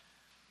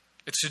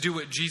 It's to do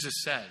what Jesus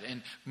said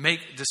and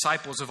make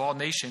disciples of all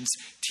nations,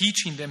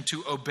 teaching them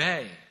to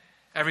obey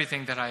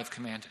everything that I have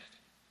commanded.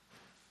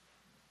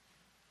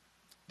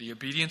 The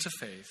obedience of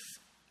faith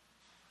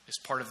is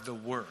part of the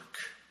work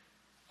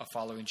of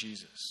following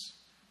Jesus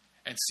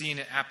and seeing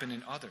it happen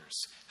in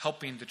others,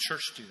 helping the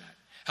church do that,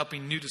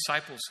 helping new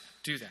disciples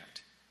do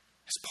that.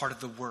 It's part of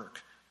the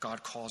work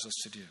God calls us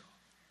to do.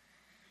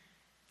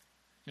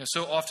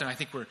 So often I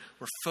think we're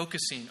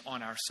focusing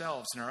on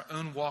ourselves and our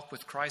own walk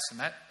with Christ, and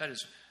that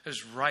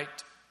is right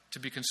to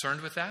be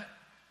concerned with that.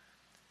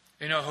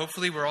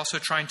 Hopefully we're also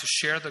trying to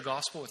share the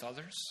gospel with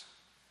others.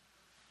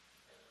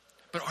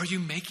 But are you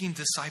making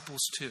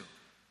disciples too?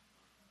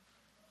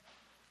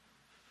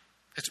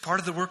 It's part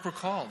of the work we're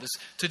called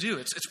to do.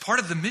 It's part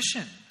of the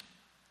mission.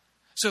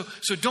 So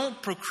don't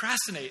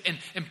procrastinate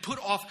and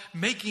put off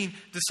making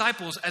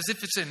disciples as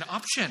if it's an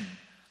option.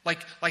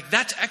 Like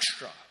that's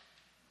extra.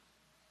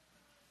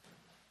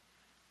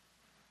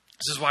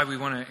 This is why we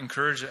want to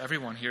encourage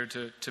everyone here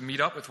to meet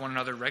up with one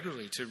another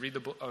regularly, to read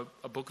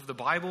a book of the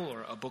Bible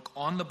or a book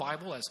on the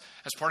Bible as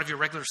part of your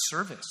regular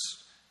service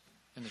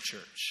in the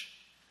church.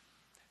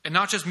 And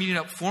not just meeting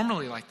up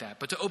formally like that,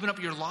 but to open up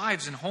your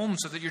lives and homes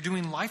so that you're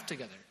doing life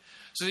together.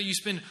 So that you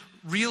spend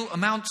real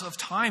amounts of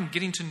time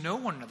getting to know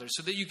one another.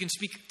 So that you can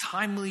speak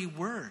timely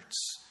words.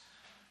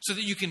 So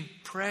that you can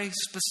pray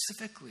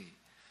specifically.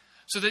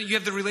 So that you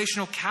have the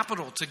relational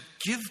capital to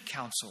give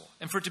counsel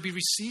and for it to be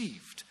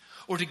received.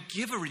 Or to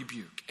give a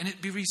rebuke and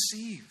it be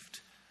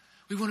received.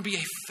 We want to be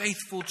a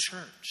faithful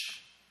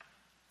church.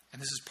 And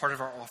this is part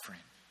of our offering.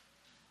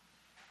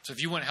 So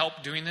if you want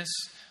help doing this,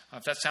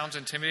 if that sounds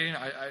intimidating,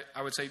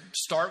 I would say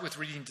start with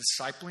reading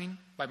Discipling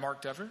by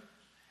Mark Dever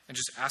and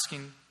just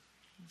asking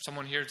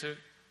someone here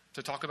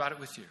to talk about it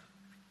with you.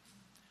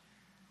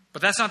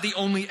 But that's not the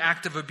only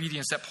act of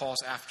obedience that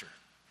Paul's after.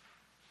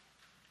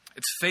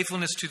 It's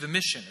faithfulness to the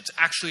mission. It's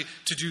actually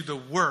to do the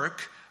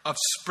work of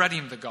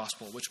spreading the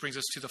gospel, which brings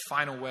us to the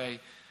final way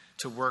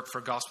to work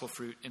for gospel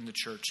fruit in the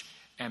church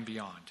and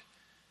beyond.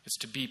 It's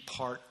to be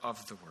part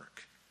of the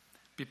work.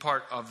 Be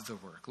part of the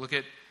work. Look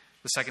at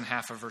the second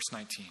half of verse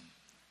 19.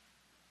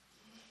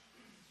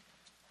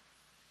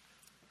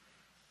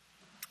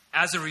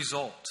 As a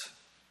result,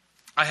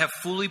 I have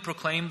fully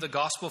proclaimed the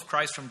gospel of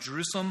Christ from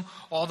Jerusalem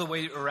all the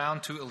way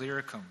around to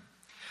Illyricum.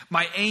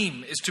 My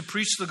aim is to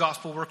preach the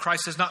gospel where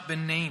Christ has not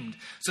been named,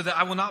 so that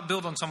I will not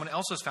build on someone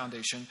else's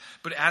foundation,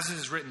 but as it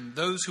is written,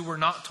 those who were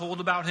not told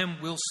about him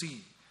will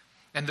see,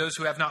 and those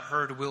who have not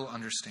heard will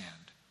understand.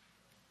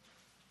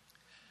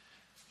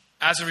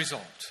 As a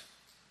result,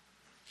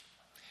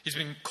 he's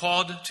been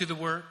called to the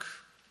work.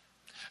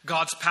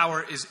 God's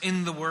power is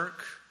in the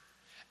work.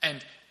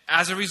 And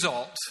as a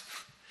result,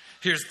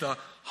 here's the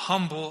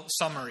humble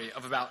summary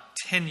of about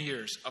 10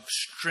 years of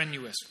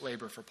strenuous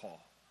labor for Paul.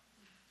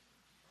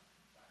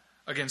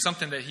 Again,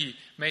 something that he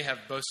may have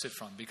boasted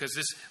from, because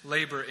this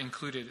labor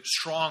included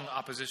strong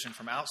opposition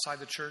from outside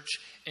the church,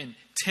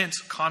 intense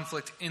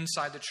conflict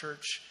inside the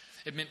church.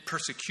 It meant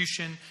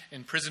persecution,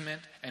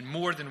 imprisonment, and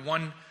more than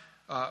one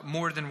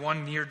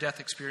near-death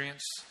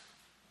experience.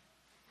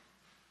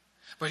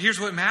 But here's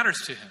what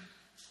matters to him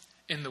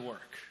in the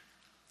work.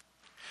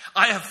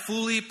 I have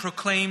fully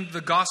proclaimed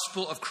the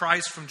gospel of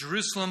Christ from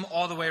Jerusalem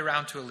all the way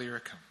around to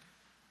Illyricum.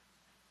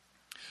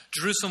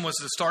 Jerusalem was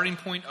the starting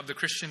point of the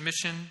Christian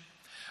mission.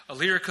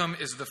 Illyricum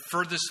is the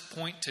furthest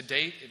point to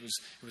date. It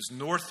was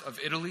north of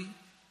Italy.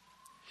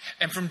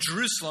 And from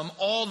Jerusalem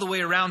all the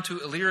way around to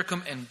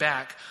Illyricum and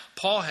back,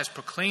 Paul has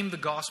proclaimed the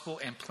gospel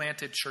and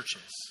planted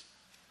churches.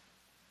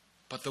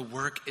 But the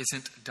work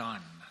isn't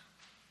done.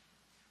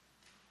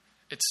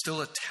 It's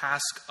still a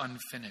task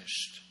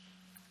unfinished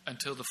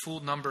until the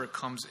full number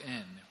comes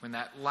in, when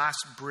that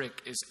last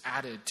brick is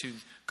added to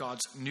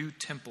God's new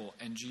temple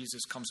and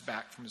Jesus comes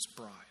back for his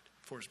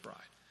bride.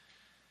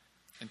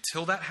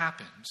 Until that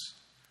happens,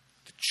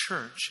 the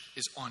church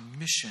is on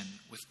mission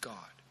with God.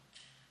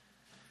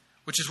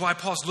 Which is why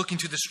Paul's looking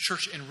to this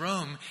church in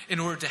Rome in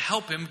order to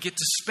help him get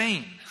to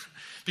Spain,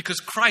 because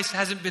Christ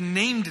hasn't been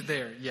named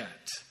there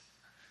yet.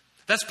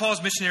 That's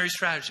Paul's missionary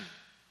strategy.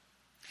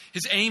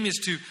 His aim is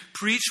to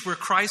preach where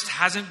Christ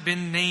hasn't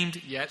been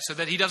named yet, so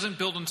that he doesn't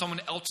build on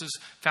someone else's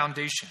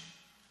foundation.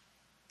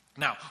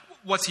 Now,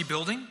 what's he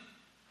building?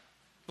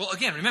 Well,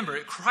 again, remember,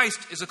 Christ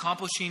is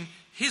accomplishing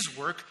his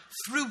work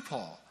through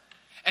Paul.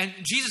 And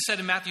Jesus said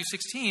in Matthew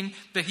 16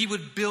 that he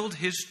would build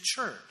his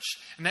church.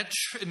 And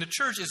the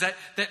church is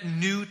that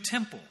new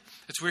temple.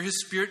 It's where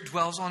his Spirit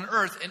dwells on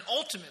earth. And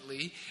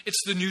ultimately,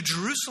 it's the new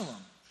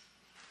Jerusalem.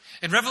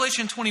 In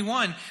Revelation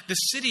 21, the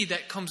city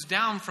that comes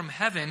down from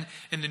heaven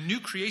in the new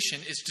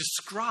creation is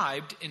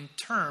described in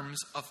terms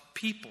of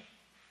people.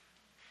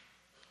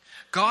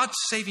 God's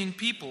saving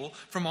people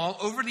from all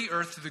over the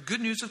earth through the good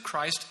news of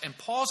Christ, and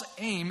Paul's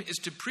aim is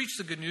to preach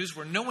the good news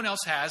where no one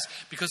else has,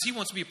 because he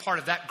wants to be a part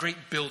of that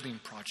great building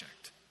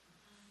project.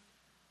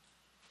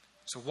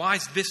 So why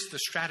is this the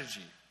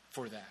strategy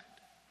for that?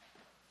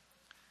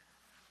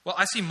 Well,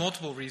 I see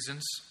multiple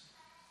reasons.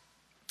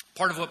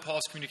 Part of what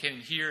Paul's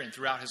communicating here and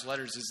throughout his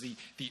letters is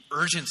the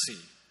urgency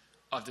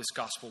of this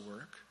gospel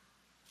work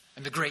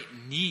and the great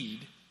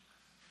need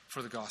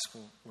for the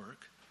gospel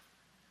work.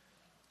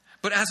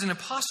 But as an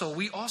apostle,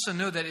 we also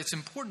know that it's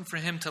important for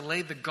him to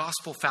lay the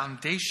gospel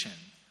foundation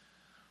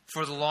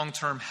for the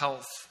long-term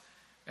health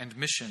and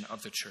mission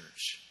of the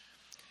church.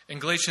 In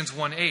Galatians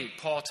 1:8,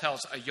 Paul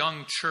tells a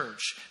young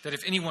church that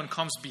if anyone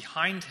comes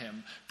behind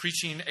him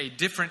preaching a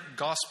different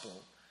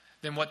gospel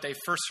than what they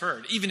first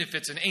heard, even if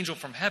it's an angel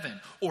from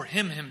heaven or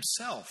him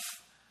himself,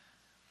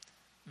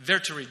 they're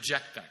to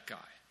reject that guy,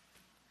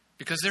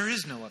 because there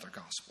is no other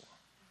gospel.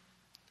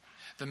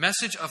 The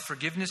message of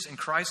forgiveness in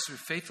Christ through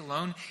faith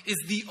alone is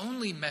the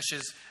only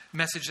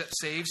message that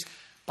saves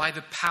by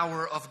the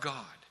power of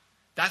God.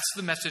 That's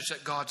the message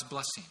that God's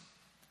blessing.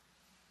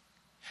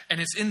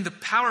 And it's in the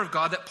power of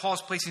God that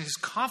Paul's placing his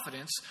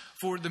confidence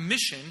for the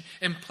mission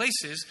in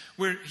places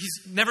where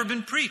he's never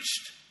been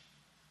preached.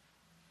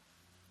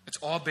 It's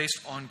all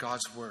based on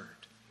God's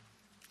word.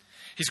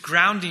 He's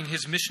grounding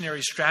his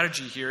missionary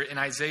strategy here in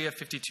Isaiah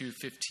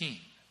 52:15.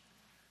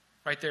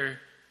 Right there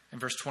in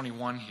verse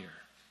 21 here.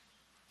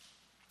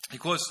 He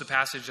quotes the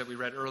passage that we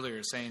read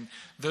earlier, saying,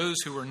 "Those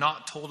who were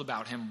not told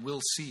about him will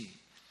see,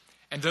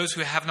 and those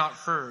who have not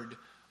heard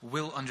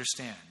will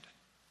understand."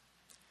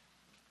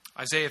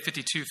 Isaiah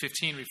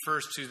 52:15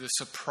 refers to the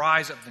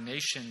surprise of the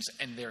nations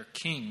and their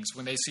kings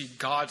when they see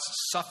God's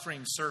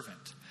suffering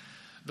servant,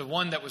 the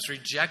one that was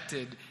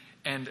rejected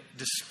and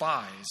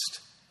despised,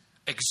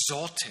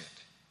 exalted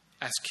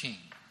as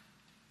king.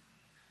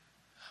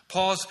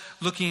 Paul's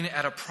looking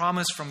at a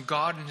promise from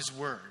God in his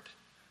word.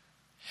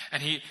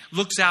 And he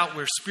looks out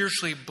where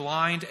spiritually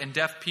blind and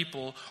deaf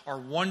people are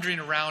wandering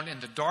around in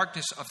the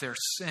darkness of their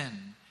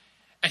sin.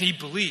 And he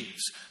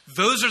believes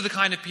those are the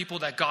kind of people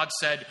that God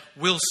said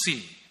will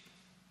see.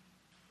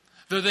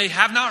 Though they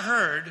have not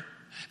heard,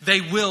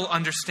 they will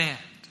understand.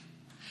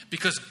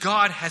 Because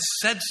God has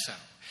said so.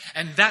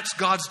 And that's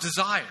God's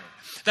desire.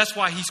 That's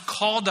why he's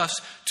called us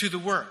to the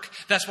work.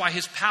 That's why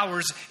his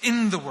power's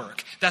in the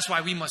work. That's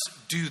why we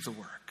must do the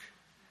work.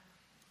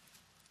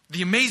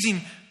 The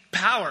amazing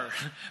power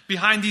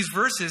behind these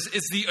verses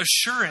is the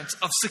assurance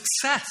of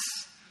success.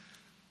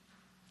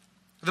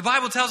 The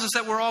Bible tells us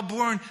that we're all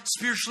born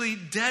spiritually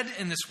dead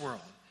in this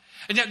world.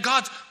 And yet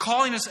God's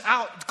calling us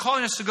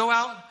to go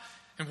out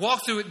and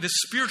walk through the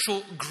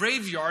spiritual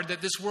graveyard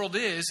that this world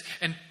is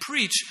and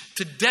preach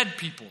to dead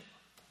people.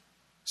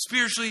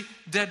 Spiritually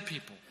dead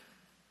people.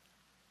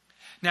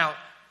 Now,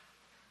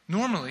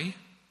 normally,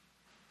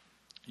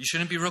 you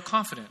shouldn't be real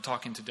confident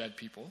talking to dead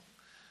people.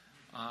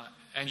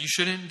 And you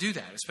shouldn't do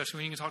that, especially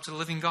when you can talk to the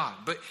living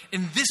God. But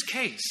in this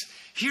case,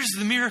 here's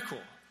the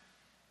miracle.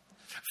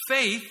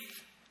 Faith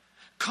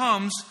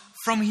comes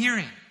from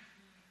hearing.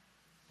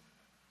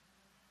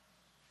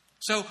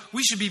 So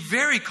we should be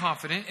very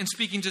confident in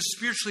speaking to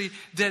spiritually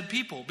dead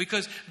people,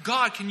 because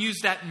God can use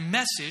that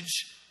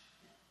message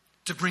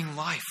to bring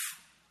life.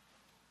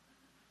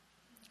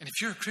 And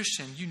if you're a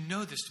Christian, you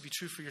know this to be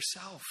true for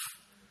yourself,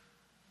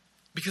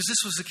 because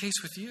this was the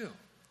case with you.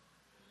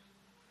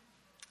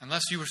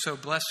 Unless you were so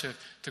blessed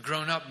to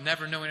grown up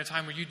never knowing a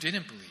time where you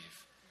didn't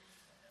believe.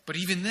 But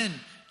even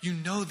then, you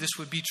know this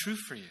would be true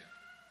for you.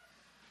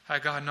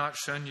 Had God not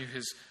shown you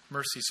his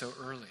mercy so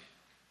early.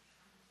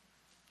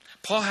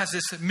 Paul has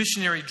this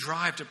missionary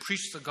drive to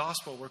preach the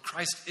gospel where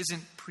Christ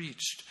isn't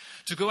preached,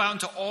 to go out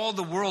into all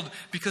the world,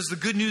 because the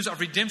good news of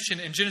redemption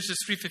in Genesis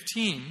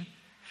 3:15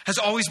 has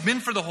always been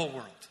for the whole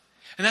world.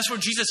 And that's where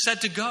Jesus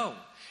said to go.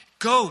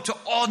 Go to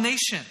all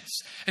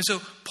nations. And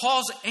so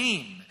Paul's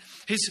aim,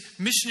 his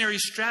missionary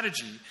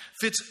strategy,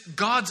 fits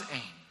God's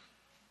aim.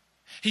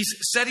 He's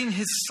setting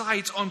his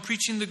sights on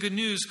preaching the good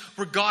news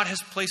where God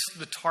has placed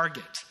the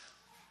target,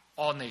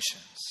 all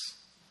nations.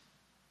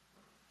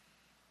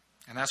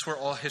 And that's where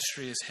all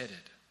history is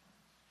headed.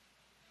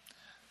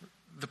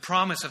 The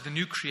promise of the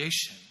new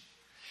creation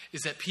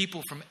is that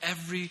people from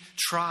every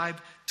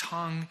tribe,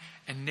 tongue,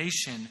 and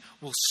nation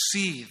will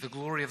see the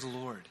glory of the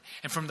Lord.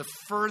 And from the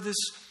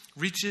furthest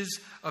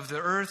reaches of the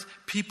earth,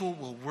 people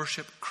will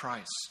worship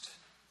Christ.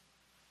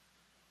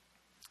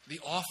 The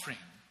offering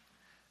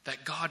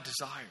that God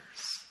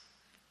desires,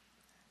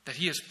 that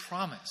he has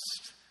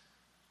promised,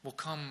 will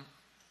come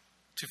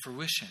to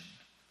fruition.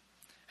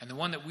 And the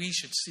one that we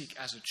should seek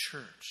as a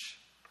church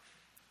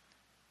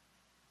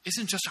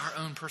isn't just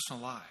our own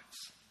personal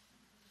lives,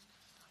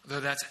 though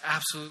that's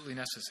absolutely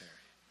necessary.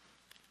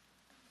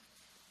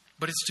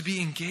 But it's to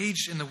be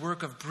engaged in the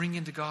work of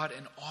bringing to God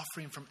an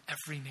offering from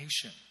every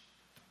nation,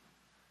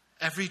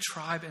 every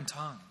tribe and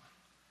tongue.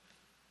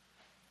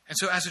 And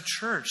so as a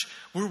church,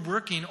 we're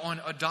working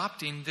on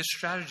adopting this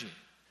strategy.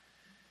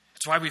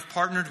 It's why we've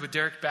partnered with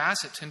Derek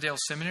Bass at Tyndale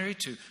Seminary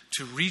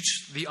to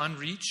reach the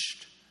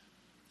unreached.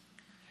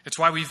 It's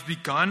why we've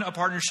begun a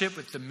partnership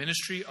with the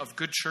Ministry of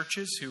Good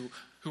Churches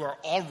who are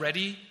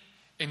already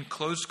in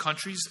closed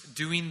countries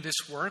doing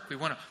this work. We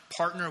want to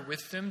partner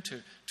with them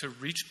to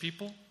reach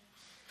people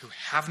who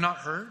have not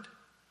heard.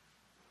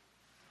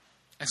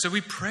 And so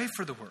we pray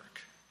for the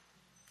work.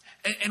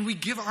 And we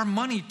give our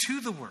money to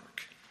the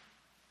work.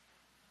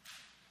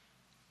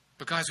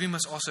 But guys, we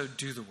must also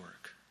do the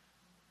work.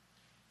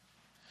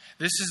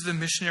 This is the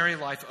missionary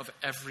life of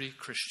every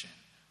Christian.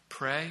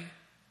 Pray,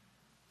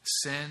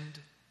 send,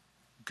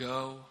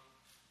 go,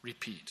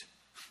 repeat.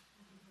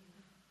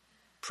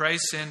 Pray,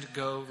 send,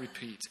 go,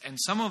 repeat. And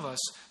some of us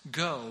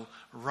go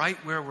right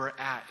where we're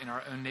at in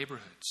our own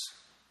neighborhoods.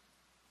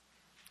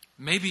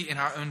 Maybe in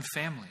our own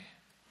family.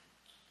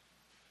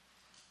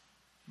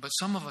 But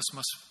some of us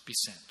must be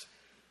sent.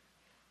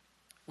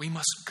 We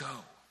must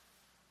go.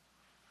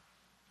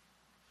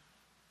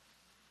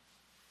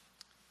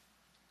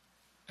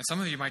 And some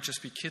of you might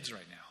just be kids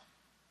right now.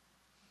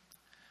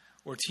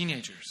 Or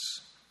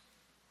teenagers.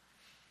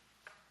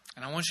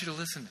 And I want you to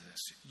listen to this.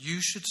 You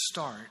should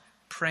start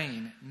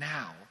praying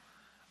now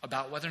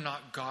about whether or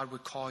not God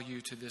would call you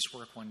to this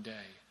work one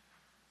day,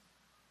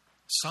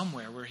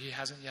 somewhere where he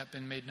hasn't yet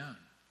been made known.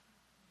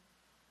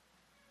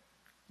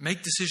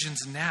 Make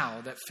decisions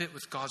now that fit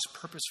with God's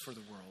purpose for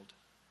the world.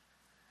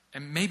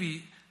 And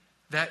maybe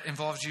that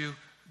involves you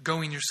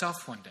going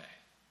yourself one day.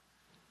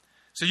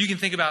 So you can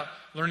think about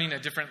learning a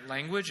different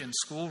language in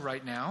school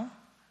right now,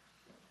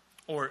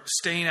 or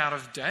staying out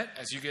of debt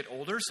as you get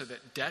older so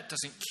that debt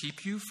doesn't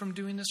keep you from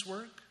doing this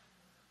work.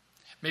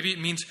 Maybe it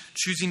means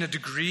choosing a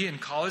degree in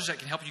college that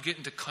can help you get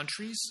into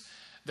countries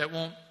that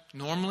won't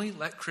normally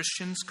let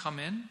Christians come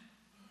in.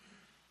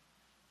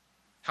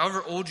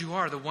 However old you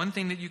are, the one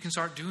thing that you can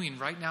start doing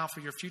right now for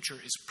your future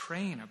is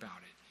praying about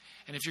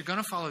it. And if you're going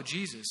to follow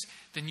Jesus,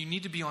 then you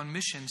need to be on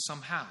mission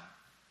somehow.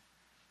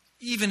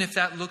 Even if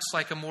that looks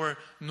like a more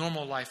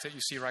normal life that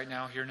you see right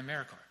now here in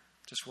America,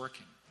 just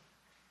working.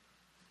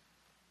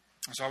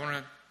 So I want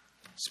to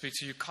speak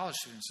to you college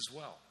students as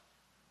well.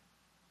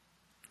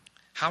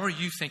 How are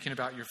you thinking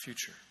about your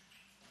future?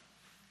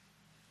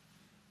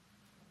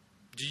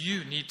 Do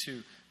you need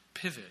to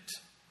pivot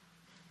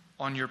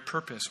on your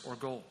purpose or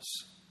goals?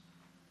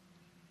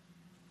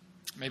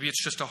 Maybe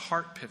it's just a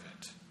heart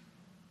pivot.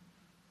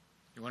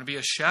 You want to be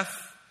a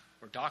chef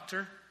or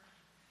doctor?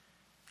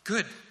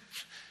 Good.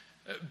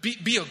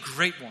 Be a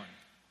great one.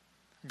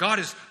 God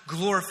is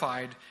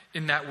glorified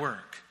in that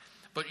work.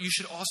 But you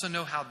should also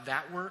know how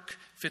that work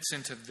fits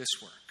into this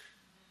work.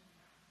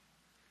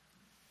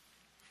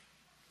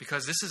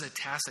 Because this is a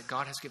task that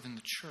God has given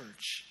the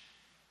church,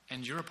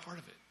 and you're a part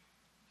of it.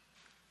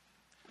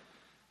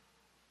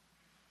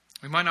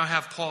 We might not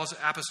have Paul's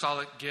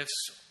apostolic gifts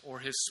or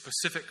his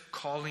specific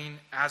calling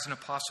as an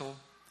apostle,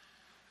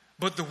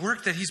 but the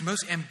work that he's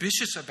most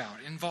ambitious about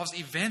involves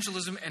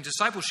evangelism and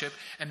discipleship,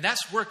 and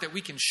that's work that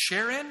we can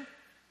share in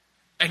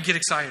and get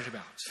excited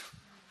about.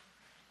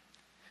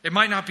 It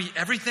might not be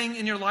everything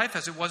in your life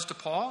as it was to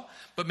Paul,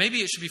 but maybe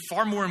it should be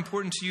far more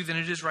important to you than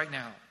it is right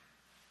now.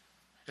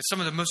 It's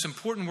some of the most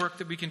important work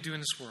that we can do in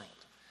this world.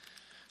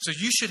 So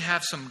you should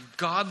have some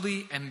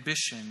godly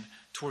ambition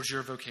towards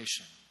your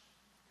vocation.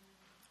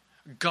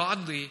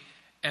 Godly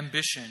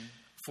ambition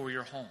for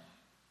your home.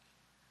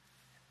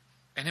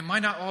 And it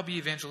might not all be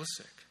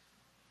evangelistic.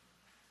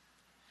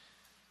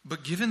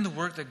 But given the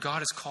work that God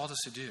has called us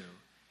to do,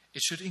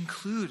 it should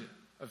include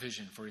a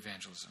vision for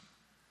evangelism.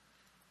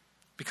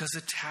 Because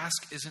the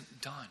task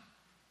isn't done.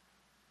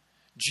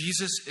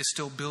 Jesus is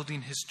still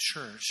building his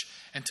church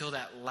until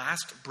that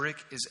last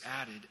brick is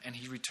added and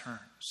he returns.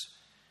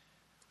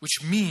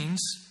 Which means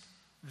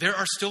there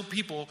are still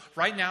people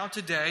right now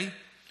today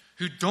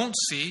who don't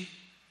see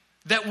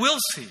that will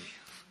see.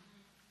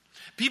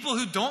 People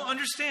who don't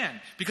understand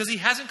because he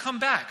hasn't come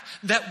back,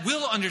 that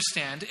will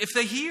understand if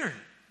they hear.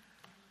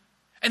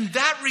 And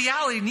that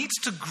reality needs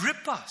to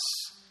grip us.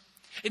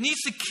 It needs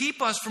to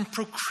keep us from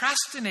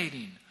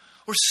procrastinating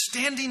or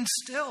standing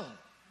still.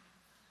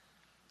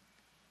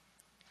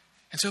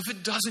 And so if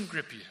it doesn't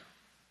grip you,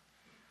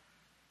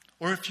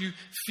 or if you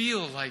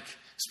feel like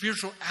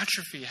spiritual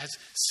atrophy has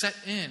set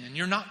in and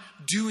you're not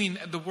doing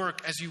the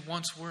work as you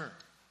once were,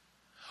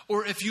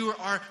 or if you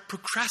are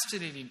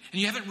procrastinating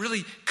and you haven't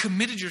really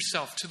committed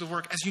yourself to the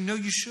work as you know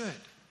you should,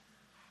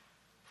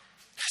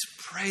 just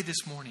pray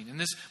this morning. In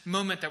this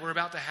moment that we're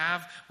about to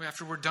have,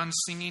 after we're done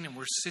singing and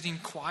we're sitting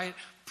quiet,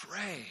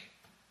 pray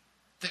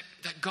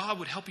that God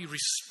would help you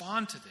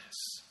respond to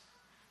this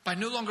by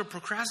no longer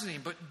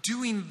procrastinating, but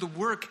doing the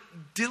work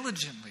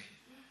diligently.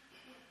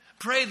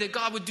 Pray that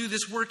God would do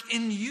this work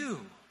in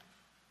you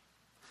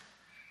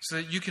so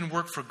that you can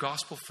work for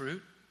gospel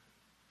fruit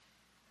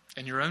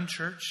in your own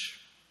church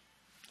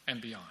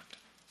and beyond.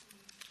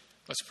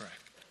 Let's pray.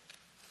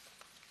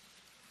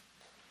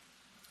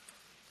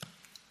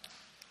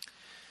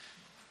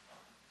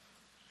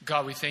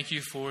 God, we thank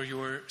you for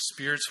your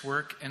Spirit's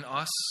work in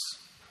us.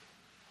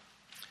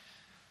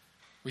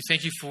 We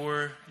thank you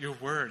for your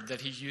word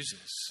that he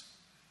uses.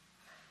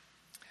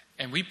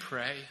 And we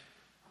pray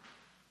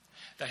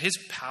that his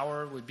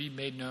power would be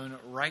made known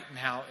right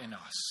now in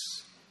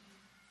us.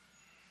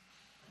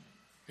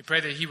 We pray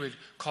that he would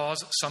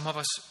cause some of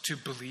us to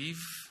believe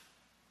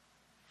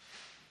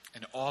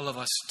and all of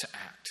us to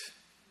act.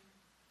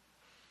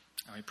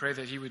 And we pray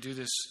that he would do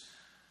this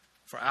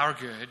for our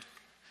good,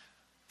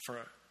 for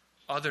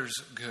others'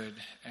 good,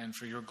 and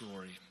for your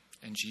glory.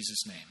 In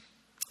Jesus' name,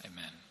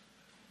 amen.